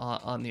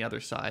on the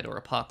other side, or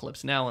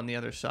Apocalypse Now on the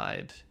other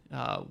side,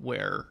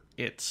 where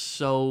it's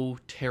so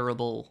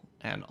terrible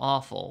and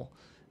awful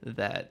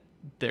that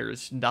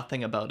there's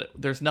nothing about it.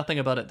 There's nothing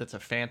about it that's a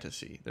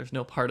fantasy. There's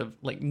no part of,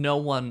 like, no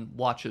one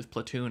watches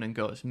Platoon and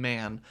goes,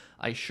 man,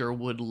 I sure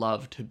would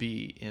love to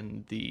be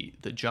in the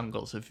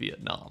jungles of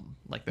Vietnam.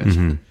 Like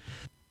this.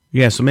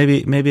 Yeah, so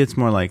maybe it's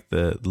more like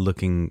the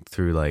looking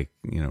through, like,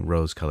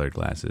 rose-colored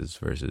glasses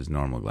versus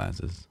normal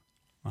glasses,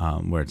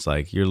 where it's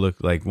like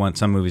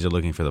some movies are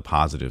looking for the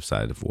positive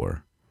side of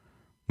war.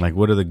 Like,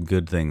 what are the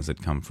good things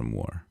that come from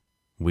war?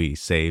 We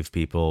save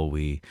people.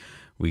 We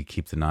we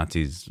keep the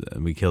Nazis,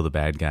 we kill the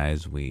bad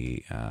guys,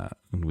 we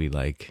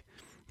like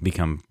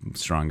become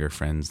stronger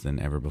friends than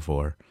ever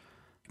before,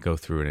 go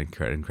through an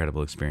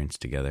incredible experience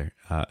together,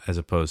 as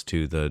opposed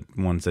to the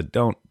ones that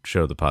don't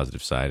show the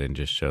positive side and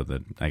just show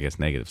the, I guess,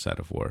 negative side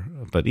of war.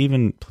 But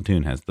even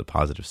Platoon has the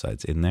positive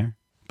sides in there,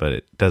 but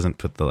it doesn't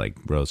put the like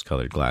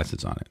rose-colored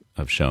glasses on it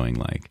of showing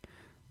like,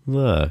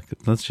 look,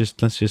 let's just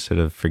sort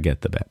of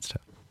forget the bad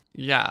stuff.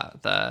 Yeah,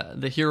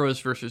 the heroes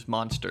versus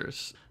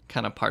monsters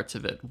kind of parts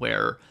of it,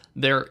 where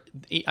there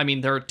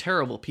are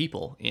terrible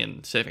people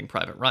in Saving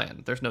Private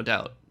Ryan. There's no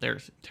doubt.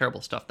 There's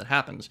terrible stuff that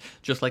happens,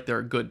 just like there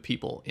are good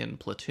people in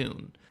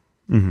Platoon.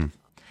 Mm-hmm.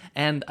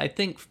 And I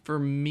think for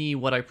me,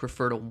 what I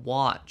prefer to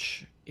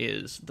watch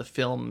is the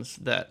films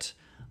that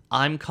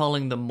I'm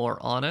calling them more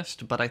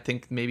honest, but I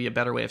think maybe a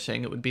better way of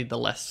saying it would be the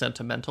less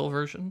sentimental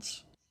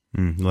versions.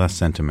 Less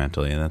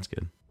sentimental, yeah, that's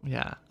good.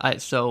 Yeah.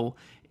 So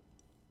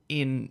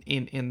in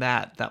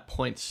that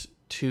points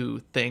to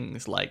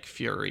things like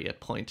Fury,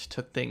 it points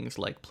to things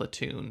like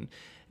Platoon,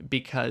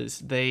 because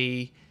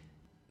they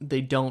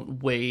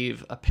don't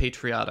wave a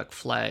patriotic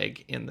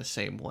flag in the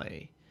same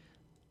way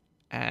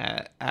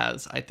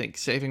as I think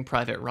Saving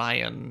Private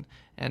Ryan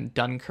and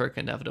Dunkirk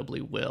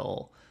inevitably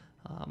will,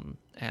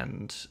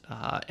 and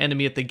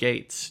Enemy at the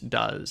Gates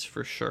does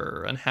for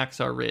sure, and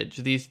Hacksaw Ridge.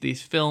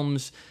 These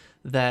films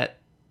that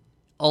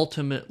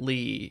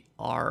ultimately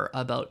are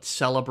about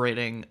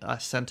celebrating a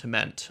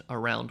sentiment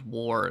around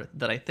war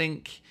that I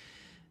think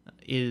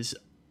is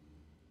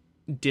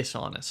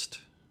dishonest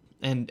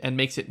and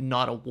makes it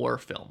not a war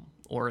film,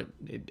 or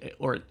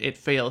it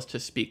fails to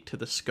speak to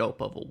the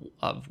scope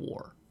of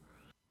war.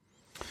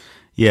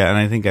 Yeah, and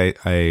I think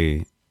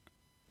I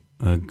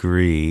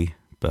agree,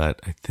 but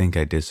I think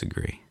I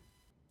disagree.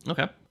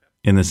 Okay.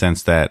 In the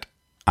sense that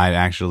I'd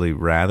actually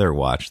rather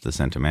watch the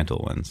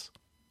sentimental ones,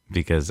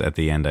 because at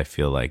the end I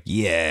feel like,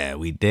 yeah,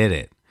 we did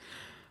it.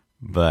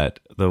 But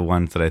the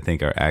ones that I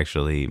think are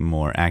actually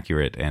more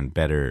accurate and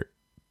better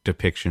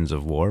depictions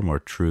of war, more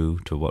true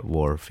to what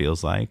war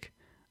feels like,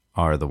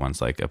 are the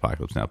ones like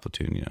Apocalypse Now,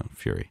 Platoon,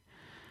 Fury,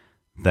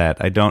 that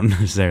I don't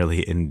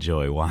necessarily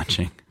enjoy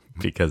watching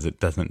because it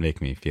doesn't make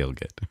me feel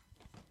good.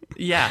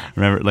 Yeah.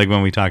 Remember, like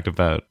when we talked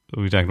about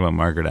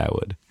Margaret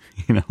Atwood,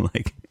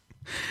 like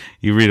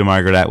you read a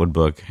Margaret Atwood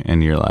book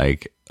and you're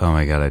like, oh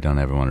my God, I don't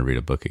ever want to read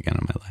a book again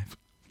in my life.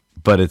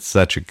 But it's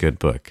such a good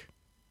book,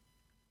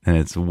 and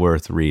it's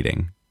worth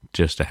reading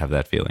just to have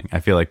that feeling. I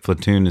feel like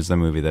Platoon is the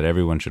movie that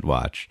everyone should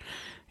watch.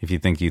 If you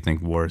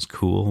think war is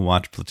cool,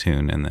 watch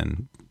Platoon,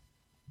 and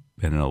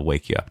it'll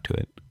wake you up to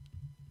it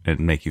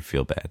and make you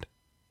feel bad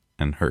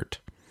and hurt.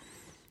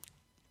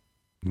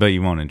 But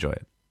you won't enjoy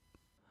it.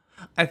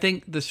 I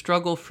think the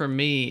struggle for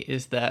me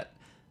is that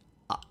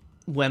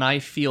when I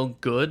feel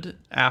good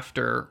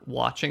after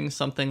watching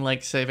something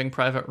like Saving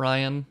Private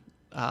Ryan,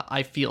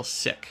 I feel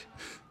sick.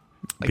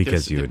 Like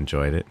because you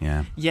enjoyed it,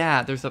 yeah.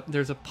 Yeah, there's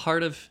a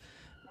part of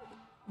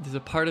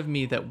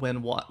me that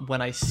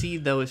when I see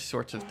those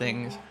sorts of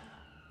things,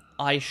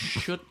 I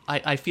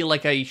feel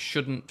like I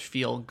shouldn't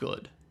feel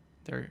good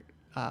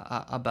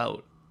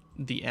about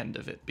the end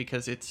of it,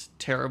 because it's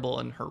terrible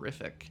and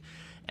horrific,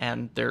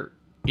 and there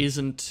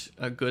isn't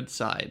a good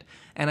side.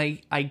 And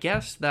I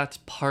guess that's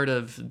part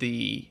of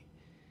the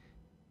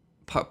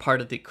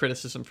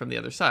criticism from the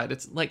other side.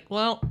 It's like,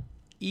 well,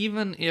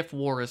 even if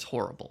war is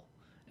horrible,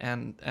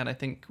 and I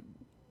think,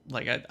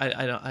 like,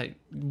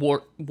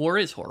 war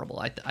is horrible.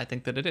 I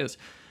think that it is.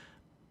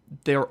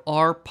 There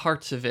are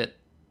parts of it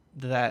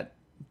that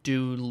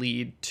do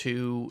lead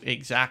to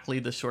exactly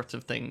the sorts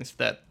of things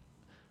that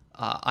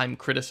I'm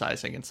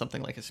criticizing in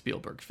something like a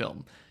Spielberg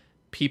film.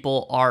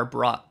 People are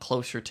brought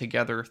closer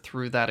together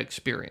through that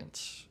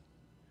experience.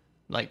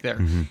 Like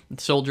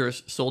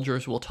soldiers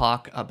will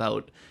talk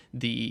about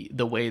the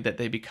way that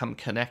they become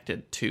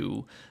connected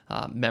to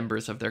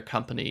members of their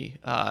company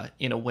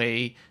in a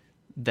way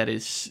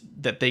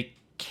that they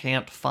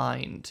can't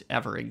find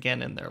ever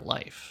again in their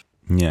life.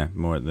 Yeah,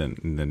 more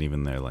than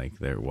even their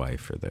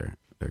wife or their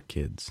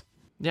kids.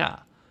 Yeah,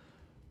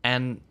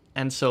 and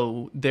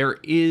so there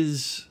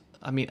is.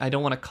 I mean, I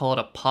don't want to call it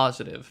a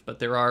positive, but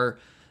there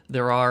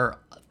are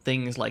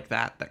things like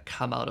that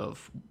come out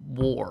of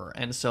war,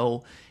 and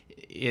so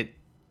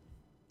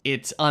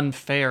it's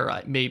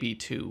unfair maybe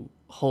to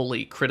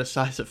wholly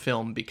criticize a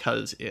film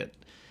because it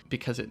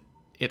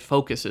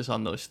focuses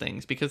on those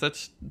things,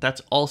 because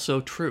that's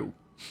also true.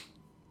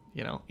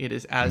 It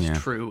is as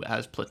true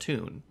as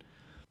Platoon.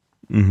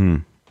 Mm-hmm.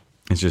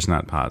 It's just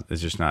not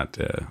It's just not.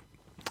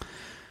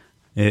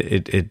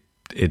 It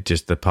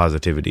just, the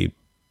positivity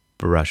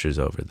brushes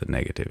over the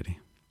negativity.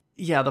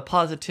 Yeah, the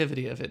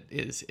positivity of it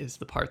is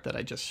the part that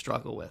I just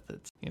struggle with.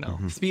 It's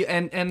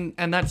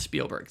and that's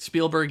Spielberg.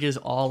 Spielberg is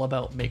all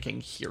about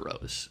making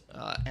heroes,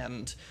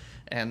 and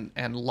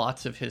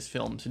lots of his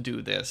films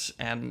do this,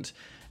 and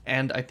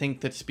I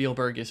think that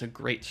Spielberg is a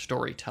great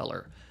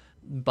storyteller.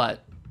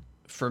 But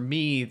for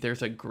me,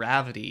 there's a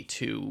gravity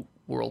to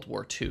World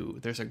War II.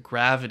 There's a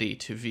gravity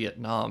to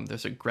Vietnam.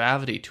 There's a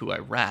gravity to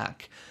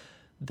Iraq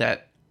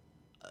that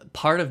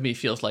part of me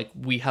feels like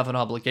we have an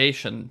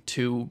obligation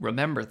to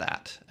remember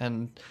that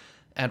and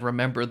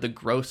remember the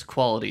gross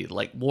quality.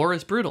 Like, war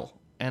is brutal,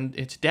 and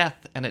it's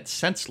death, and it's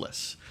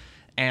senseless.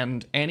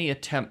 And any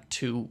attempt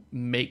to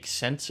make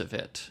sense of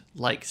it,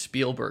 like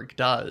Spielberg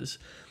does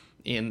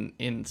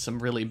in some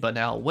really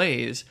banal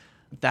ways,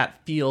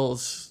 that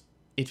feels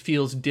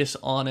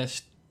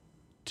dishonest,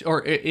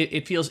 or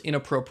it feels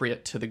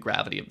inappropriate to the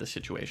gravity of the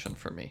situation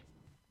for me.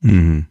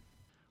 Mm-hmm.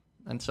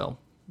 And so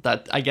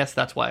that, I guess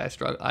that's why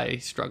I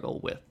struggle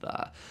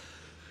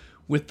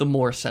with the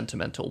more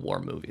sentimental war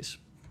movies.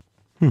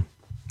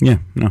 Yeah,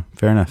 no,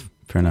 fair enough.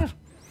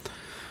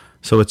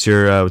 So what's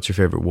your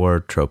favorite war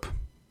trope?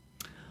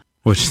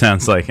 Which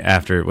sounds like,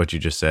 after what you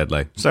just said,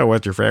 like, so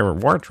what's your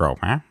favorite war trope,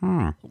 huh?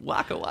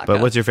 Waka waka. But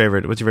what's your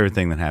favorite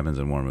thing that happens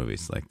in war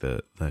movies? Like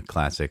the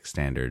classic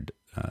standard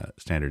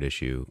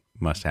issue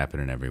must happen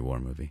in every war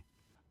movie.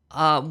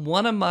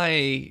 One of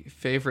my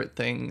favorite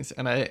things,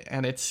 and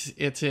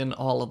it's in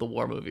all of the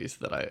war movies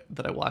that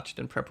I watched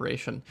in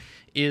preparation,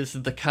 is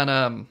the kind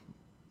of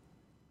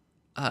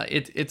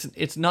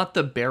it's not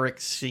the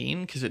barracks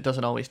scene, because it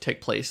doesn't always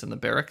take place in the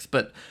barracks,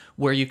 but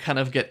where you kind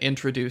of get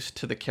introduced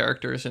to the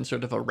characters in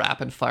sort of a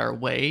rapid fire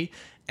way,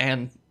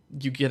 and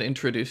you get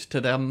introduced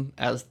to them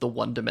as the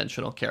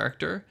one-dimensional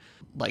character.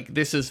 Like,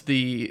 this is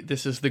the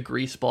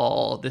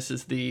greaseball, this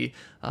is the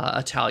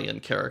Italian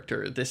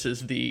character, this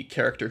is the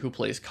character who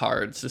plays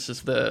cards, this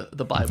is the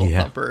Bible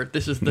thumper,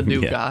 this is the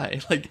new guy.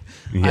 Like,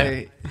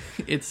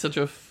 it's such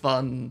a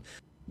fun,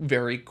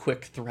 very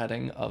quick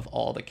threading of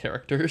all the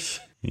characters.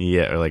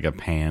 Yeah, or like a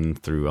pan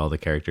through all the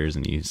characters,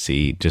 and you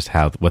see just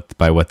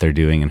by what they're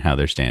doing and how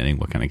they're standing,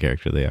 what kind of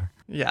character they are.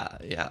 Yeah.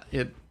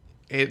 It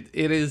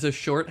is a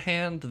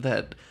shorthand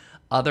that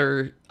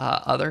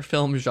other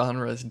film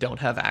genres don't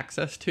have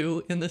access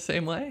to in the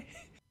same way.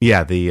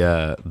 Yeah,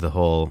 the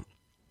whole,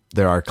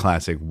 there are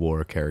classic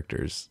war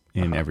characters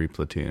in every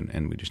platoon,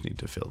 and we just need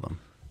to fill them.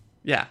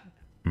 Yeah.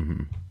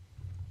 Mm-hmm.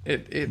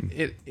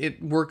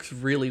 It works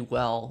really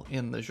well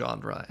in the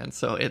genre, and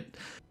so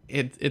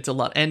it's a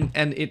lot, and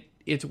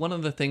it's one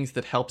of the things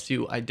that helps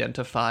you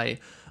identify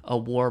a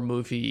war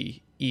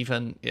movie,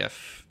 even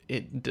if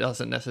it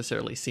doesn't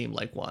necessarily seem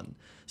like one.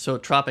 So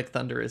Tropic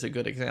Thunder is a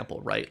good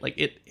example, right?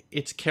 Like,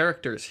 its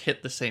characters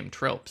hit the same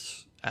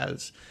tropes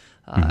as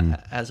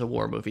a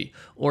war movie,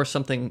 or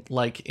something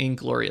like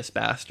Inglourious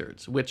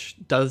Bastards, which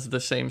does the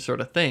same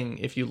sort of thing.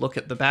 If you look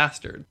at the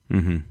bastard,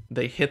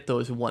 they hit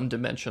those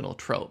one-dimensional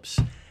tropes.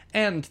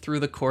 And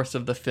through the course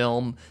of the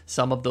film,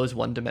 some of those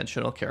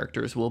one-dimensional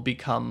characters will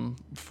become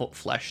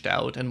fleshed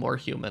out and more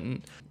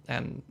human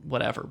and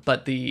whatever.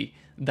 But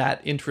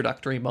that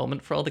introductory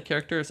moment for all the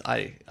characters,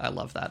 I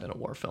love that in a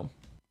war film.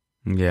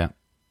 Yeah,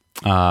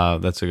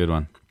 that's a good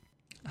one.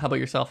 How about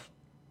yourself?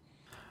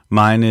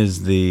 Mine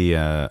is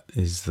the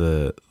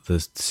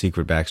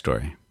secret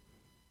backstory.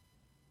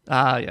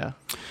 Yeah.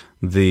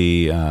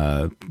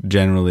 The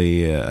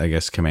generally, I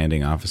guess,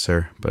 commanding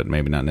officer, but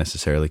maybe not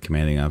necessarily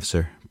commanding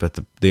officer, but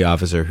the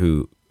officer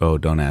who,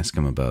 don't ask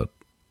him about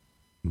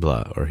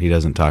blah, or he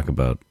doesn't talk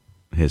about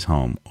his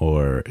home,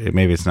 or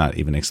maybe it's not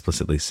even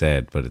explicitly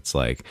said, but it's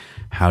like,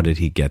 how did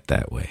he get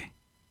that way?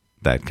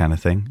 That kind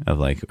of thing of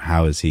like,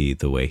 how is he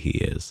the way he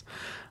is?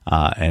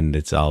 And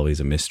it's always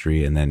a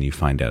mystery, and then you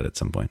find out at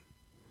some point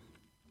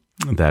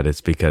that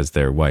it's because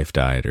their wife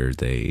died, or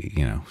they,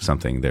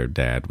 something, their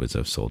dad was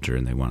a soldier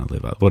and they want to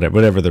live out,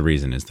 whatever the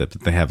reason is, that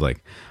they have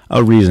like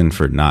a reason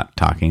for not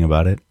talking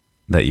about it,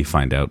 that you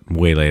find out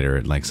way later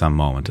at like some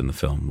moment in the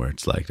film where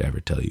it's like, to ever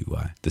tell you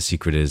why. The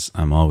secret is,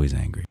 I'm always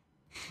angry.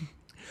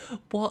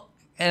 Well,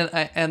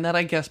 and that,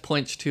 I guess,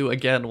 points to,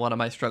 again, one of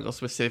my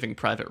struggles with Saving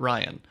Private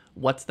Ryan.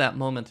 What's that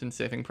moment in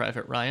Saving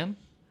Private Ryan?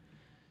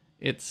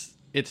 It's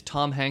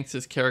Tom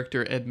Hanks's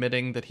character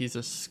admitting that he's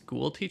a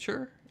school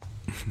teacher.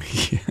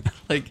 Yeah.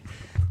 Like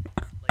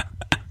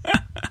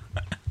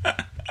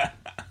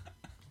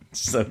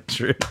so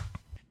true.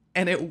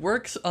 And it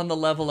works on the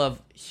level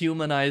of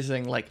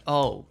humanizing, like,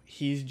 oh,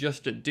 he's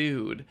just a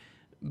dude,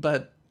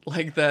 but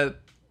like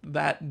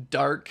that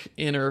dark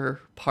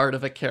inner part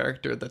of a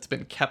character that's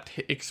been kept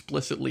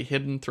explicitly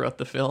hidden throughout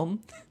the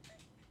film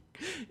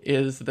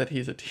is that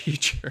he's a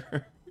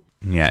teacher.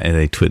 Yeah,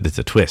 it's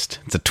a twist.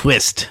 It's a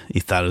twist.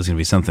 You thought it was going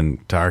to be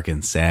something dark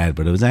and sad,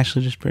 but it was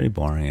actually just pretty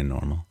boring and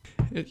normal.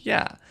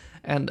 Yeah.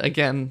 And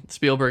again,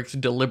 Spielberg's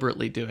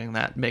deliberately doing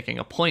that, making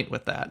a point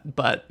with that,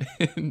 but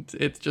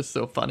it's just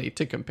so funny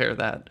to compare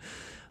that.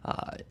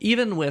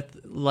 Even with,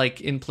 like,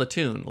 in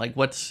Platoon, like,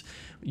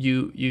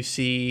 you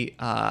see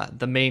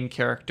the main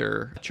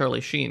character,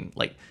 Charlie Sheen,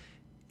 like,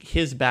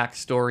 his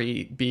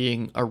backstory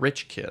being a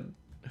rich kid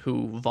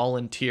who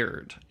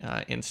volunteered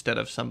instead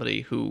of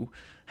somebody who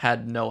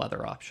had no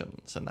other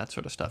options and that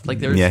sort of stuff. Like,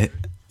 there's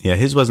yeah,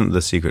 his wasn't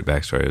the secret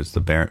backstory. It was the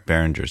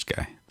Behringer's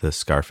guy, the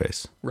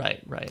Scarface.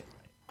 Right.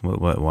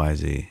 What? Why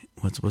is he?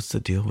 What's the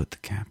deal with the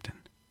captain?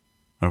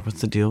 Or what's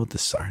the deal with the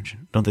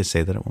sergeant? Don't they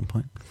say that at one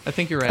point? I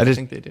think you're right. I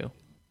think they do.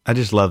 I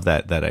just love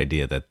that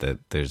idea that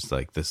there's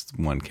like this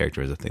one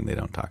character is a thing they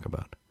don't talk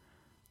about,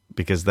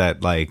 because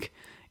that, like,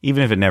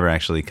 even if it never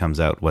actually comes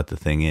out what the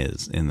thing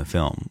is in the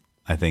film,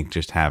 I think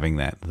just having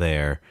that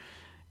there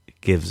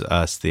gives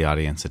us, the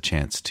audience, a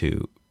chance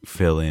to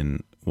fill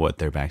in what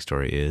their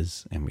backstory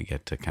is, and we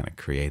get to kind of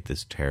create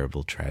this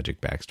terrible,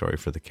 tragic backstory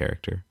for the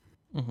character.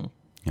 Mm-hmm.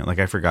 You know, like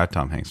I forgot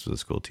Tom Hanks was a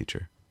school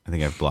teacher. I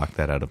think I've blocked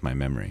that out of my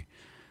memory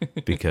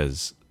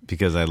because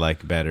I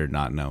like better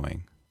not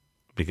knowing.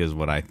 Because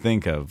what I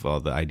think of, all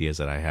the ideas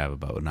that I have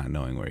about not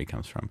knowing where he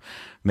comes from,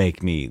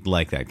 make me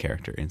like that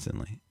character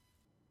instantly.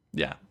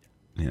 Yeah.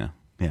 You know?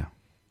 Yeah.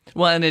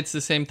 Well, and it's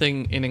the same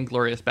thing in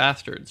Inglourious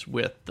Bastards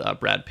with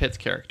Brad Pitt's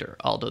character,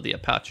 Aldo the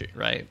Apache,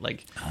 right?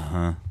 Like,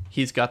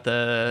 he's got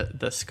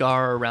the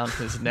scar around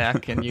his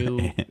neck, and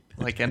you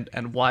like,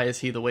 and why is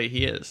he the way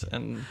he is?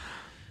 And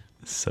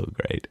so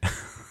great.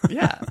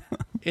 Yeah,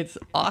 it's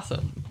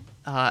awesome.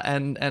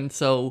 And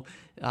so,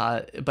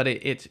 but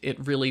it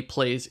really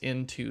plays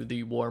into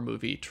the war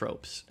movie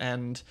tropes,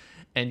 and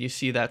you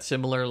see that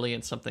similarly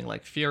in something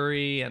like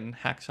Fury and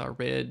Hacksaw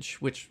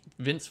Ridge, which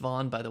Vince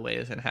Vaughn, by the way,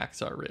 is in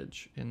Hacksaw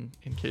Ridge. In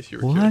case you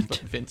were curious, but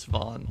Vince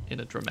Vaughn in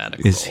a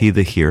dramatic Is role. he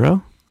the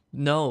hero?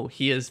 No,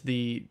 he is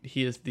the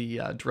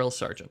drill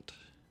sergeant.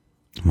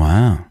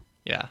 Wow.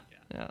 Yeah.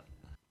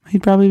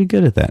 He'd probably be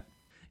good at that.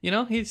 You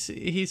know,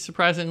 he's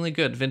surprisingly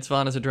good. Vince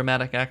Vaughn is a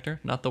dramatic actor,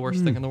 not the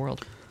worst thing in the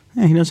world.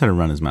 Yeah, he knows how to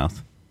run his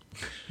mouth.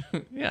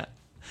 Yeah.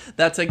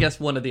 That's, I guess,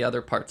 one of the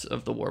other parts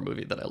of the war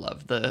movie that I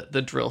love.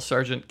 The drill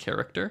sergeant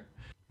character.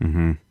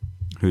 Mm-hmm.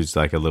 Who's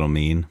like a little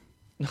mean.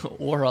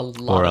 Or a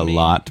lot mean.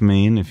 Lot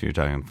mean, if you're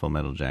talking Full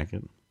Metal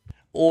Jacket.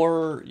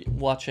 Or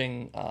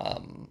watching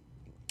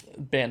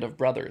Band of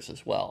Brothers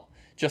as well.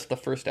 Just the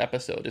first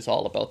episode is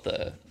all about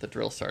the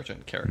drill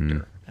sergeant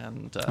character.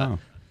 And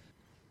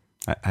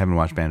I haven't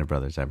watched Band of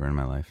Brothers ever in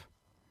my life.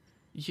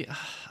 Yeah,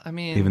 I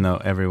mean... Even though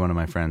every one of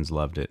my friends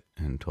loved it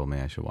and told me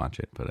I should watch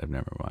it, but I've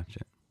never watched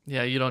it.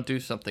 Yeah, you don't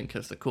do something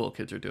because the cool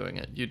kids are doing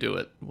it. You do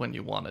it when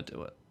you want to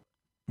do it.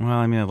 Well,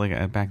 I mean,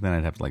 like back then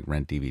I'd have to like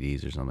rent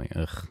DVDs or something.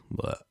 Ugh.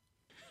 Blah.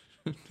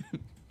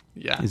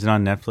 Yeah. Is it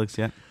on Netflix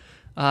yet?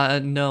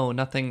 No,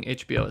 nothing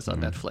HBO is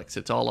on Netflix.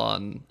 It's all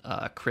on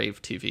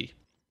Crave TV.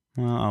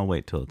 Well, I'll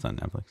wait till it's on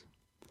Netflix.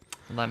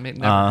 Well, that may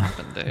never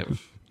happen,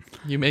 Dave.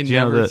 You may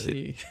never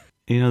see...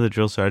 You know the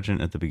drill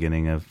sergeant at the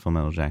beginning of Full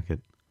Metal Jacket?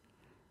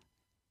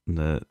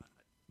 The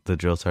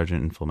drill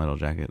sergeant in Full Metal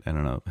Jacket. I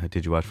don't know.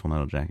 Did you watch Full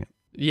Metal Jacket?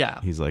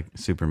 Yeah. He's like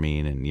super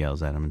mean and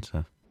yells at him and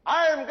stuff.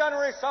 I am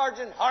Gunnery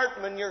Sergeant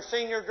Hartman, your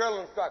senior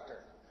drill instructor.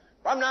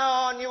 From now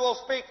on, you will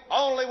speak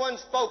only when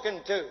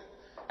spoken to.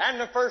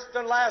 And the first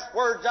and last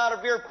words out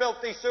of your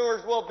filthy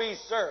sewers will be,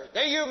 sir.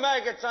 Do you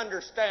maggots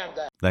understand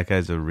that? That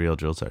guy's a real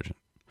drill sergeant.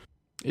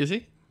 Is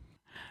he?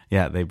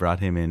 Yeah, they brought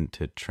him in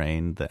to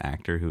train the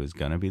actor who was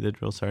going to be the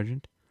drill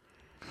sergeant.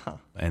 Huh.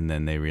 And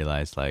then they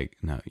realized, like,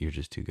 no, you're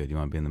just too good. You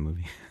want to be in the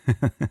movie?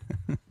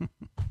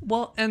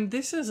 Well, and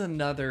this is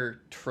another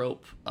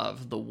trope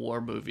of the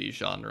war movie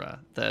genre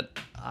that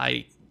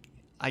I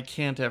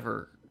can't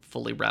ever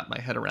fully wrap my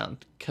head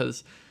around,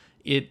 because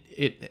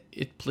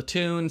it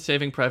Platoon,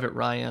 Saving Private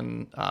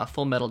Ryan,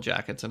 Full Metal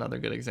Jacket's another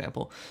good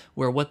example,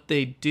 where what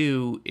they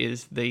do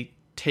is they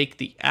take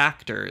the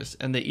actors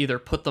and they either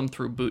put them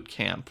through boot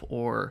camp,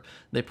 or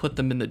they put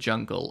them in the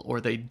jungle, or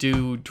they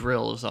do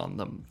drills on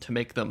them to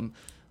make them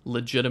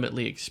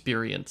legitimately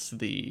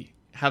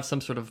have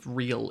some sort of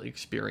real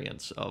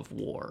experience of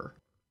war.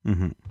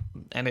 Mm-hmm.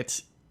 And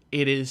it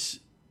is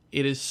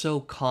so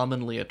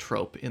commonly a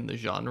trope in the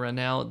genre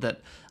now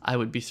that I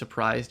would be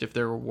surprised if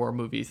there were war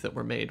movies that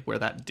were made where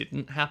that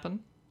didn't happen.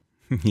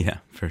 Yeah,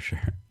 for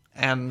sure.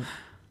 And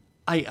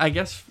I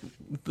guess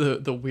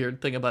the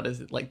weird thing about it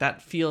is, like,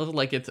 that feels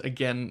like it's,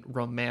 again,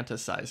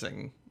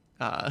 romanticizing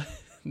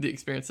the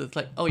experience. It's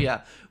like, oh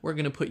yeah, we're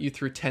gonna put you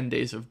through 10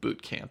 days of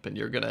boot camp, and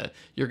you're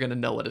gonna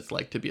know what it's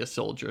like to be a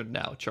soldier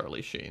now,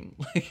 Charlie Sheen.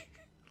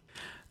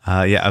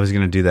 Yeah, I was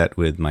gonna do that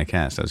with my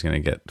cast. I was gonna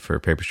get, for a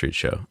Paper Street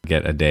show,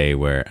 get a day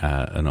where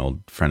an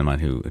old friend of mine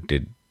who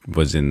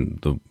was in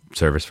the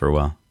service for a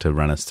while to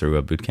run us through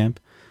a boot camp.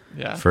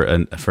 Yeah. For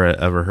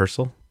a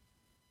rehearsal.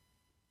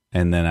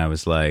 And then I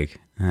was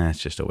like, it's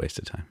just a waste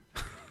of time.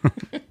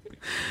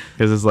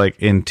 Because it's like,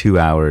 in 2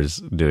 hours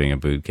doing a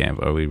boot camp,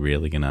 are we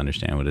really going to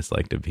understand what it's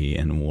like to be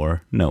in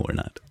war? No, we're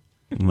not.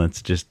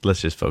 Let's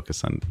just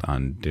focus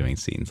on doing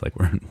scenes like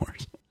we're in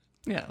wars.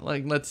 Yeah,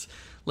 like let's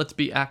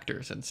be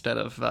actors instead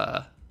of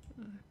I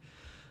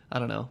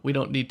don't know. We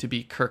don't need to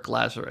be Kirk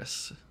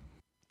Lazarus.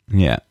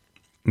 Yeah,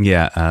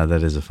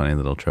 that is a funny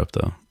little trope,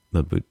 though,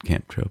 the boot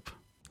camp trope.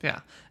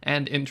 Yeah,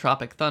 and in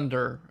Tropic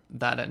Thunder,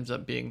 that ends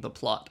up being the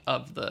plot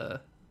of the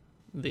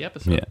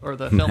episode, or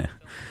the film.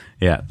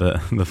 Yeah, the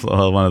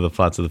one of the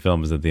plots of the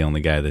film is that the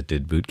only guy that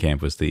did boot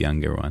camp was the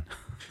younger one,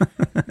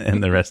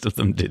 and the rest of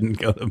them didn't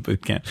go to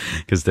boot camp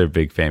because they're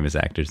big famous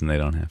actors and they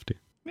don't have to.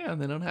 Yeah,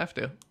 they don't have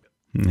to.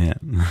 Yeah,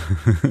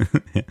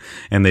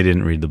 and they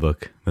didn't read the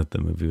book that the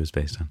movie was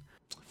based on.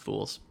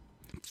 Fools,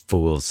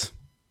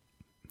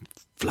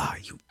 fly,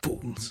 you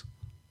fools!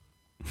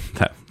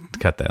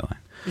 Cut that line.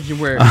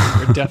 We're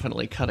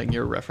definitely cutting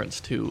your reference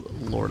to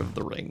Lord of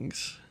the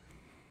Rings.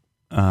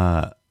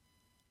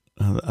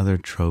 other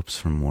tropes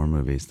from war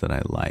movies that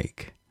I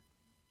like.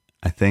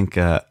 I think,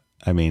 I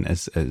mean,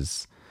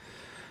 as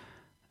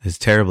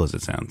terrible as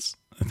it sounds,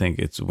 I think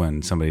it's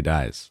when somebody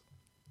dies.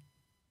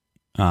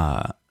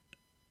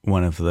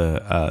 One of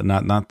the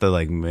not the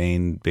like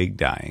main big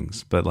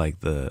dyings, but like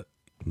the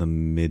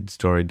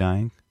mid-story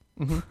dying.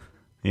 Mm-hmm.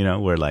 You know,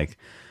 where like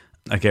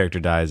a character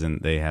dies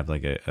and they have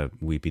like a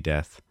weepy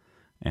death,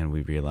 and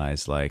we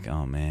realize like,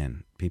 oh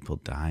man, people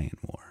die in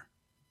war.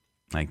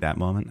 Like that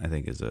moment, I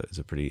think is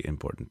a pretty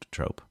important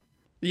trope.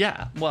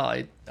 Yeah,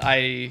 well,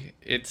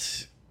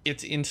 it's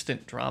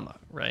instant drama,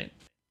 right?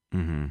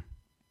 Mm-hmm.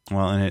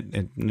 Well,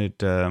 and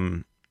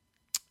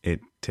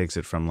it takes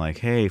it from like,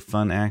 hey,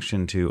 fun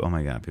action to, oh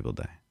my god, people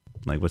die.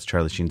 Like, what's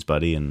Charlie Sheen's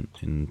buddy in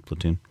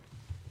Platoon?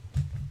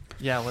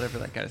 Yeah, whatever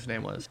that guy's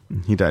name was.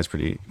 He dies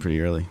pretty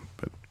early,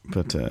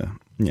 but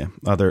yeah,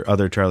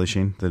 other Charlie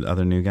Sheen, the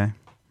other new guy.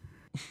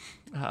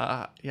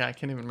 Yeah, I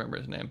can't even remember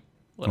his name.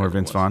 Or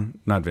Vince Vaughn,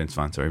 not Vince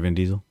Vaughn, sorry, Vin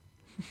Diesel.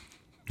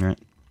 Right.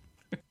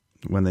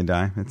 When they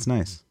die, it's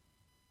nice.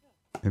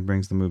 It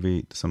brings the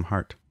movie some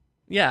heart.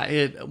 Yeah,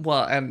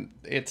 and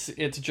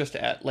it's just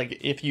like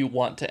if you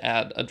want to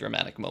add a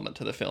dramatic moment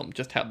to the film,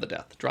 just have the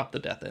death, drop the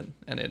death in,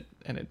 and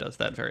it does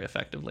that very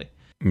effectively.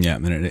 Yeah,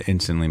 and it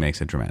instantly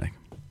makes it dramatic.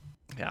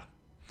 Yeah,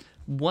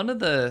 one of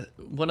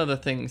the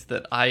things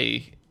that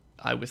I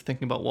was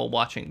thinking about while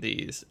watching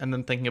these, and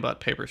then thinking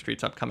about Paper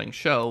Street's upcoming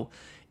show,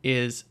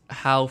 is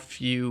how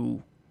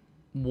few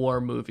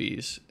war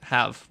movies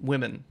have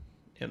women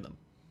in them.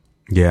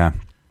 Yeah,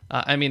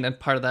 I mean, and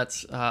part of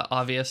that's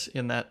obvious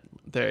in that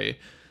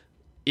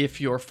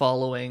if you're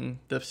following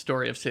the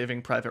story of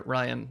Saving Private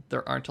Ryan,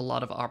 there aren't a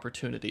lot of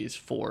opportunities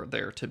for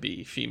there to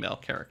be female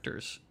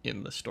characters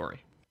in the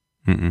story.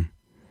 Mm-mm.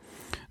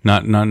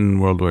 Not in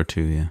World War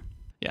II, yeah.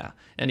 Yeah,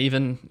 and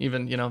even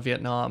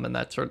Vietnam and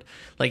that sort,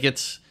 like,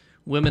 it's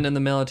women in the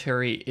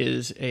military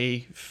is a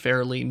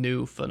fairly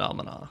new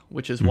phenomena,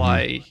 which is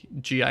why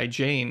G.I.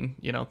 Jane,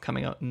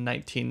 coming out in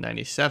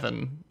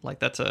 1997, like,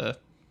 that's a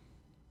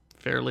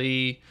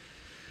fairly,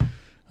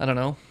 I don't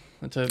know,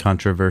 it's a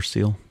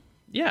controversial.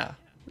 Yeah,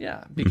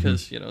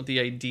 because the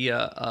idea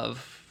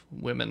of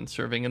women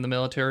serving in the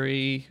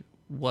military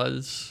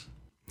was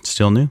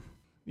still new.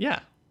 Yeah.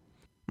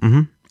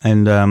 Mm-hmm.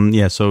 And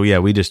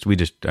we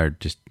just are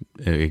just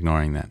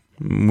ignoring that.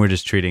 We're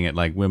just treating it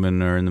like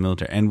women are in the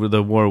military, and with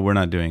the war, we're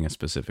not doing a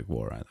specific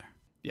war either.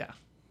 Yeah.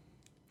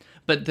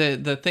 But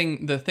the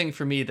thing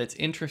for me that's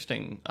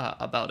interesting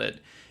about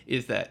it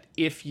is that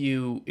if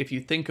you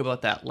think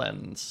about that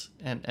lens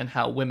and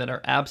how women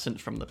are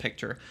absent from the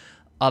picture,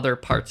 other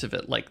parts of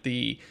it, like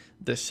the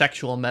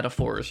sexual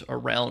metaphors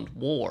around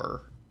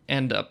war,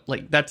 end up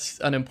like that's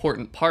an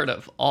important part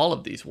of all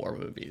of these war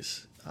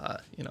movies.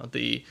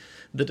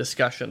 The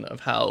discussion of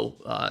how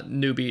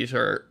newbies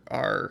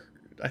are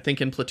I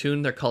think in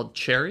Platoon they're called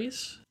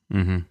cherries.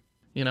 Mm-hmm.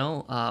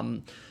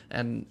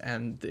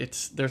 And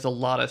there's a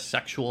lot of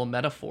sexual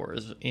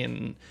metaphors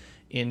in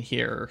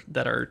here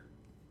that are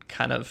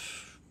kind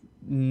of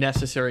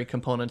necessary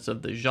components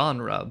of the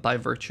genre by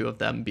virtue of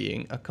them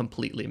being a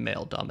completely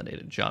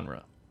male-dominated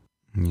genre.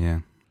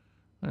 Yeah.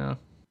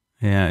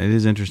 Yeah, it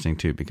is interesting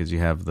too because you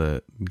have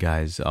the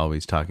guys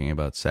always talking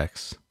about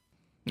sex.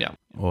 Yeah.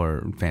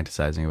 Or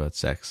fantasizing about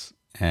sex,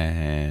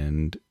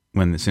 and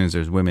as soon as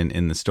there's women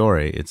in the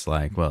story, it's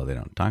like, well, they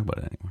don't talk about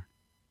it anymore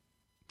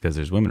because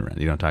there's women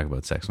around. You don't talk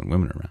about sex when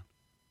women are around.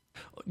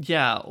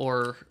 Yeah,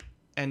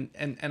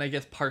 and I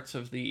guess parts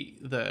of the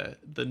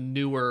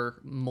newer,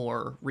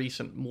 more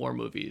recent war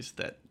movies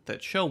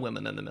that show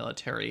women in the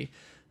military,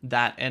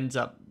 that ends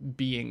up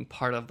being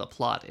part of the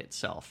plot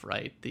itself,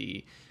 right?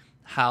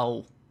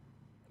 How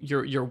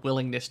your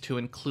willingness to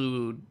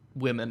include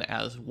women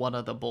as one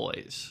of the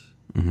boys.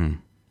 Mm-hmm.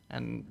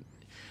 And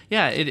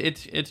yeah,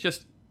 it's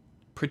just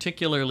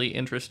particularly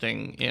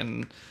interesting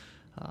in,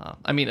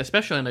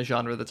 especially in a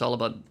genre that's all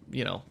about,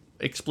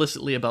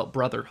 explicitly about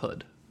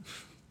brotherhood,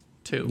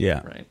 too.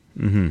 Yeah. Right.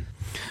 Mm-hmm.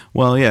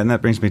 Well, yeah, and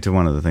that brings me to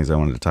one of the things I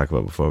wanted to talk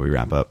about before we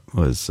wrap up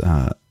was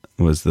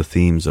the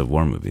themes of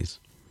war movies.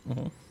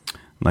 Mm-hmm.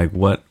 Like,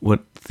 what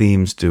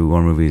themes do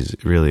war movies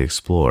really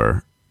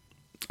explore,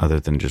 other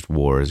than just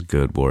war is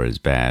good, war is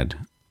bad,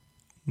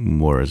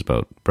 war is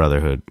about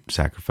brotherhood,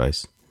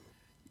 sacrifice?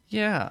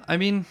 Yeah, I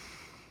mean,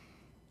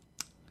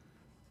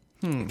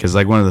 because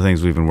like one of the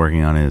things we've been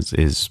working on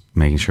is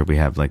making sure we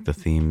have like the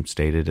theme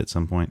stated at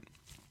some point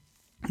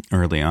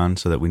early on,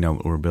 so that we know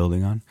what we're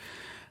building on,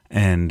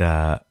 and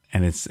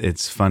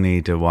it's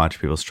funny to watch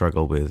people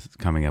struggle with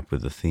coming up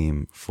with a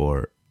theme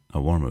for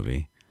a war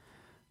movie,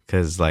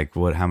 because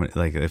how many,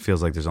 like, it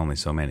feels like there's only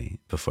so many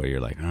before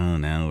you're like, oh,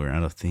 now we're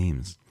out of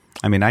themes.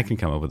 I mean, I can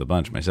come up with a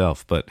bunch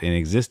myself, but in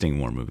existing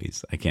war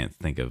movies, I can't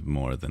think of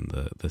more than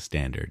the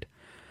standard.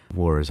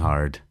 War is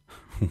hard.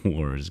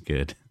 War is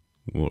good.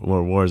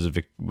 War is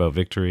about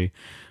victory.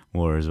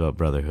 War is about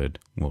brotherhood.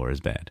 War is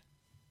bad.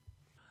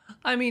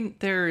 I mean,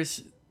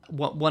 there's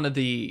one of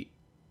the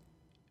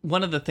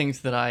one of the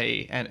things that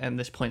and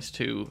this points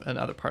to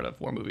another part of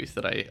war movies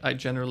that I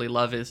generally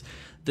love is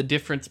the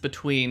difference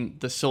between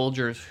the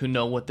soldiers who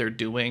know what they're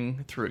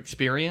doing through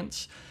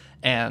experience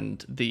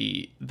and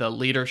the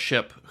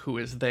leadership who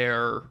is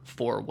there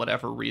for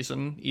whatever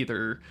reason.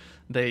 Either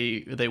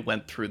they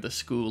went through the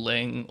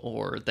schooling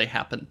or they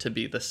happen to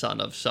be the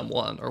son of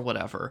someone or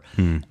whatever.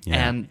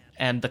 And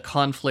the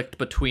conflict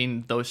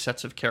between those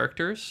sets of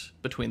characters,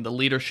 between the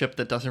leadership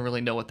that doesn't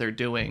really know what they're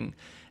doing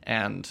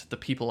and the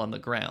people on the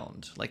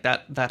ground, like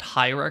that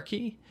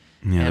hierarchy,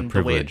 and the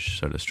privilege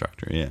sort of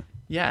structure,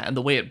 and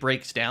the way it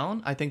breaks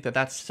down, I think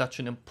that's such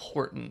an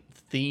important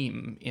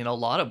theme in a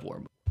lot of war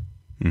movies.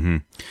 Mm-hmm.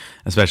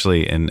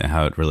 Especially in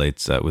how it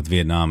relates with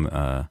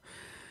Vietnam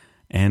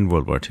and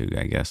World War II,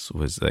 I guess,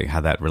 was like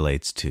how that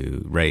relates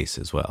to race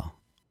as well.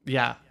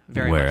 Yeah,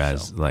 very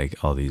Whereas much so.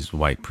 like all these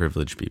white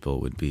privileged people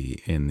would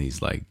be in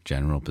these like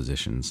general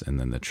positions, and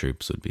then the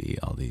troops would be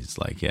all these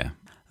like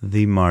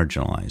the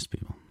marginalized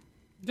people.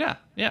 Yeah,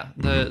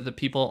 the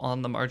people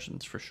on the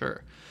margins for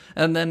sure.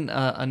 And then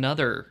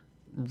another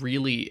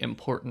really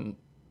important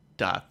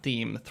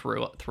theme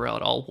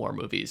throughout all war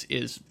movies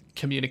is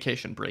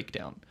communication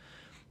breakdown.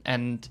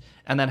 And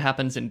that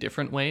happens in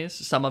different ways.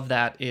 Some of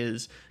that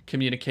is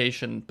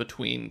communication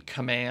between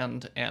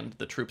command and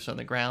the troops on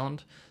the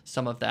ground.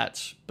 Some of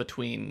that's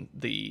between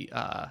the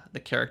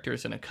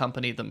characters in a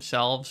company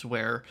themselves,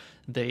 where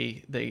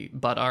they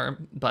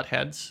butt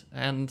heads,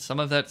 and some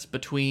of that's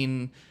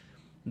between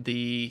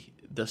the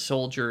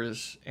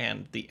soldiers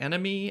and the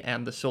enemy,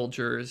 and the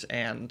soldiers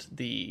and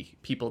the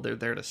people they're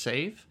there to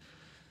save.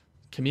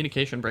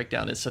 Communication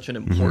breakdown is such an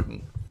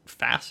important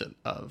facet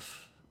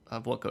of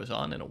what goes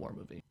on in a war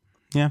movie.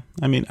 Yeah,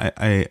 I mean,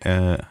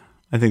 I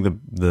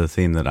think the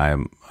theme that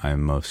I'm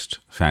most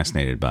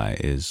fascinated by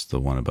is the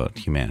one about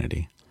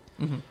humanity,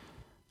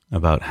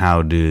 about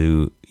how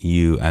do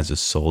you as a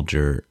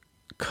soldier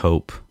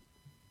cope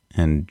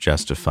and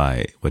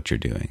justify what you're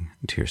doing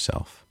to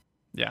yourself.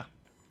 Yeah,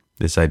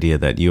 this idea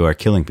that you are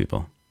killing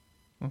people,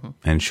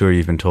 and sure,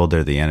 you've been told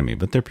they're the enemy,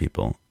 but they're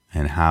people,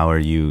 and how are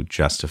you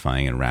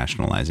justifying and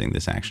rationalizing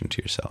this action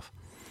to yourself?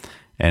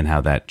 And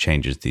how that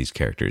changes these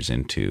characters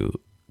into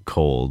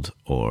cold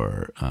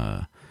or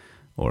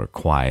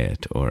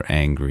quiet or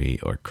angry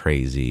or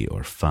crazy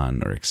or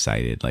fun or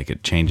excited. Like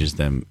it changes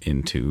them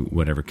into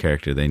whatever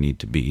character they need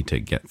to be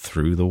to get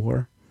through the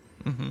war.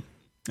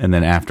 And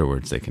then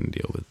afterwards they can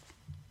deal with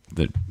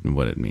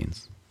what it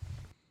means.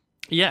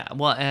 Yeah,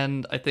 well,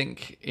 and I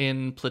think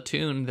in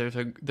Platoon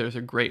there's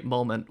a great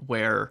moment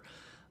where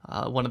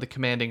one of the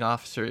commanding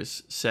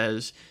officers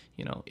says,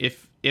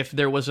 if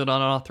there was an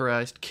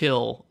unauthorized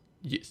kill,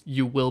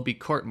 you will be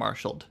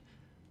court-martialed,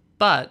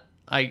 but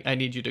I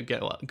need you to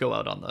go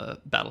out on the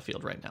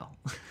battlefield right now.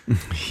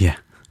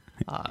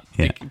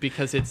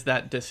 Because it's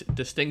that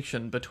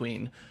distinction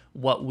between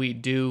what we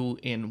do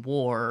in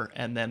war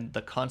and then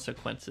the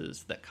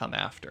consequences that come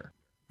after.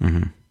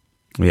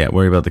 Yeah,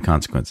 worry about the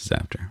consequences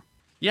after.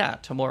 Yeah,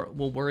 tomorrow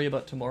we'll worry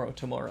about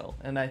tomorrow,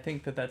 and I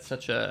think that's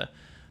such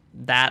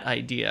that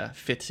idea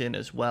fits in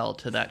as well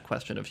to that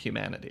question of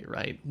humanity,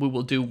 right? We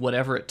will do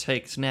whatever it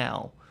takes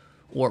now.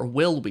 Or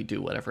will we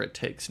do whatever it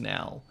takes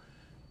now?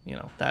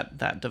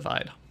 That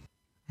divide.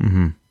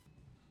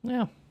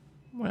 Yeah.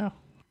 Well.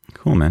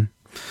 Cool, man.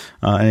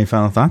 Any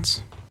final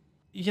thoughts?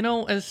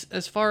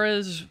 As far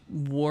as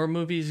war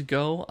movies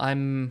go,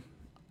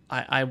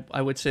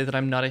 I would say that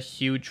I'm not a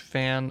huge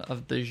fan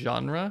of the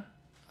genre.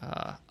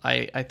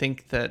 I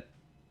think that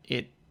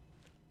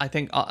I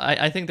think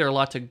there are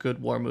lots of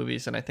good war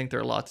movies, and I think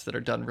there are lots that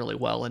are done really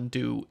well and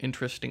do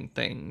interesting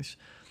things.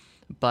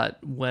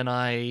 But when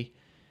I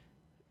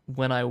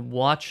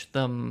watch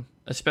them,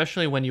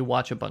 especially when you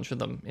watch a bunch of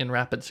them in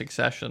rapid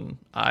succession,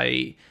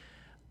 I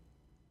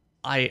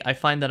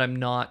find that I'm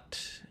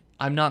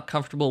not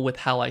comfortable with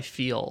how I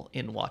feel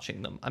in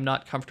watching them. I'm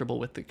not comfortable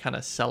with the kind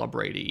of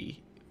celebrating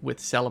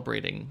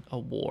a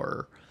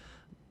war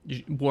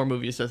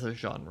movies as a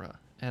genre,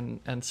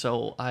 and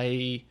so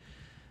I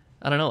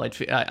don't know.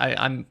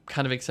 I'm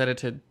kind of excited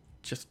to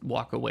just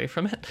walk away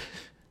from it.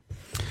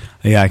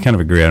 Yeah, I kind of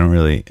agree. I don't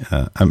really.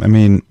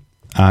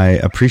 I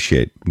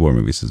appreciate war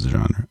movies as a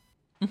genre,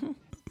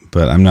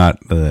 but I'm not.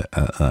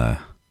 I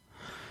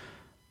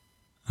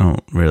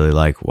don't really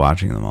like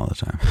watching them all the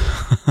time.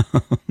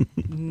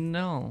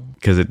 No,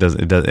 because it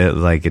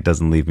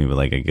doesn't leave me with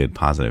like a good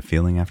positive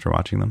feeling after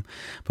watching them.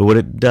 But what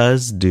it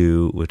does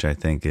do, which I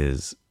think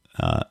is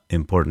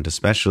important,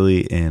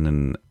 especially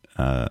in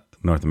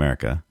North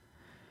America,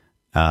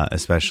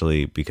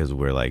 especially because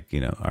we're like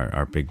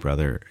our big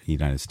brother,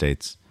 United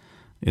States,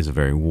 is a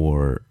very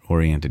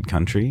war-oriented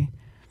country.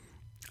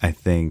 I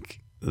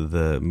think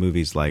the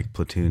movies like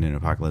Platoon and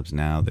Apocalypse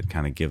Now that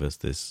kind of give us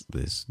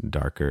this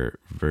darker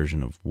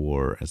version of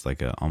war as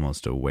like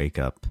almost a wake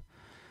up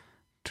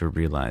to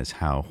realize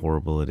how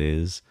horrible it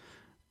is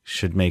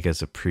should make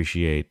us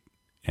appreciate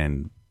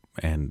and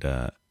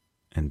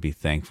be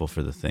thankful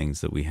for the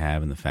things that we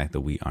have and the fact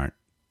that we aren't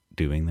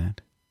doing that.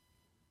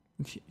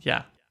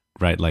 Yeah.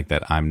 Right, like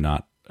that I'm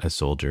not a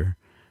soldier.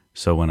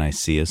 So when I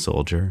see a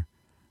soldier,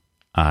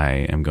 I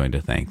am going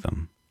to thank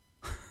them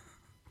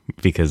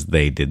because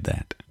they did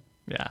that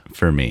Yeah.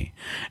 for me.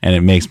 And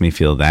it makes me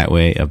feel that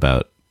way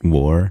about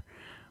war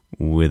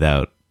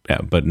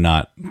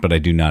but I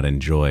do not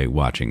enjoy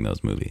watching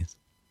those movies.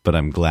 But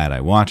I'm glad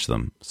I watch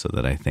them so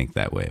that I think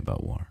that way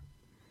about war.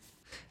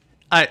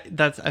 I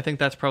think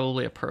that's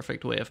probably a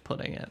perfect way of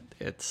putting it.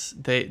 It's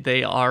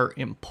they are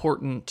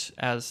important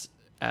as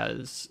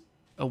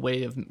a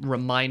way of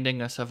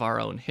reminding us of our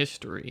own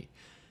history.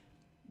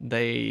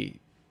 They're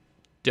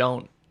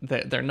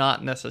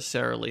not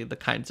necessarily the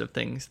kinds of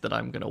things that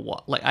I'm going to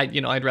watch. Like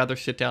I'd rather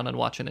sit down and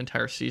watch an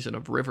entire season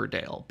of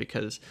Riverdale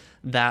because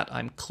that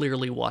I'm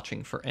clearly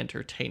watching for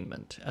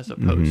entertainment as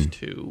opposed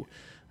to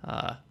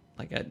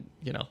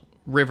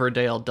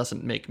Riverdale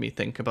doesn't make me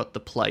think about the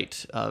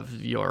plight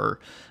of your,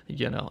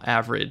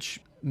 average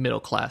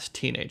middle-class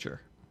teenager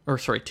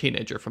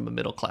from a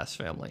middle-class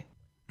family.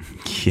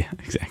 Yeah,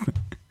 exactly.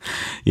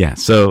 Yeah,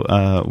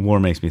 so war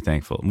makes me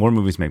thankful. War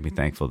movies make me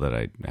thankful that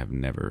I have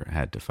never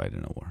had to fight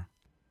in a war.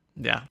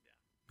 Yeah.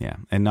 Yeah,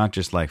 and not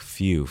just like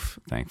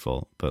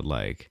thankful, but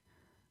like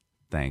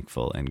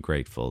thankful and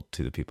grateful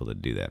to the people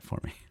that do that for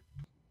me.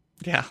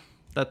 Yeah,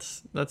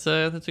 that's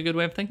a good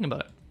way of thinking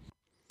about it.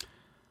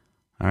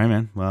 All right,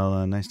 man.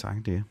 Well, nice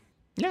talking to you.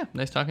 Yeah,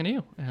 nice talking to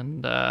you.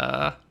 And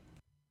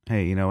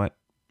hey, you know what?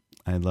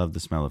 I love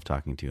the smell of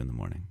talking to you in the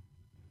morning.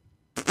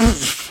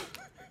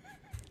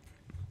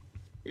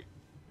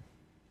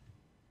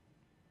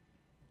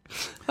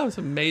 That was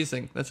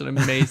amazing. That's an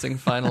amazing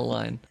final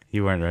line.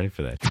 You weren't ready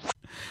for that.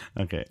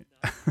 Okay.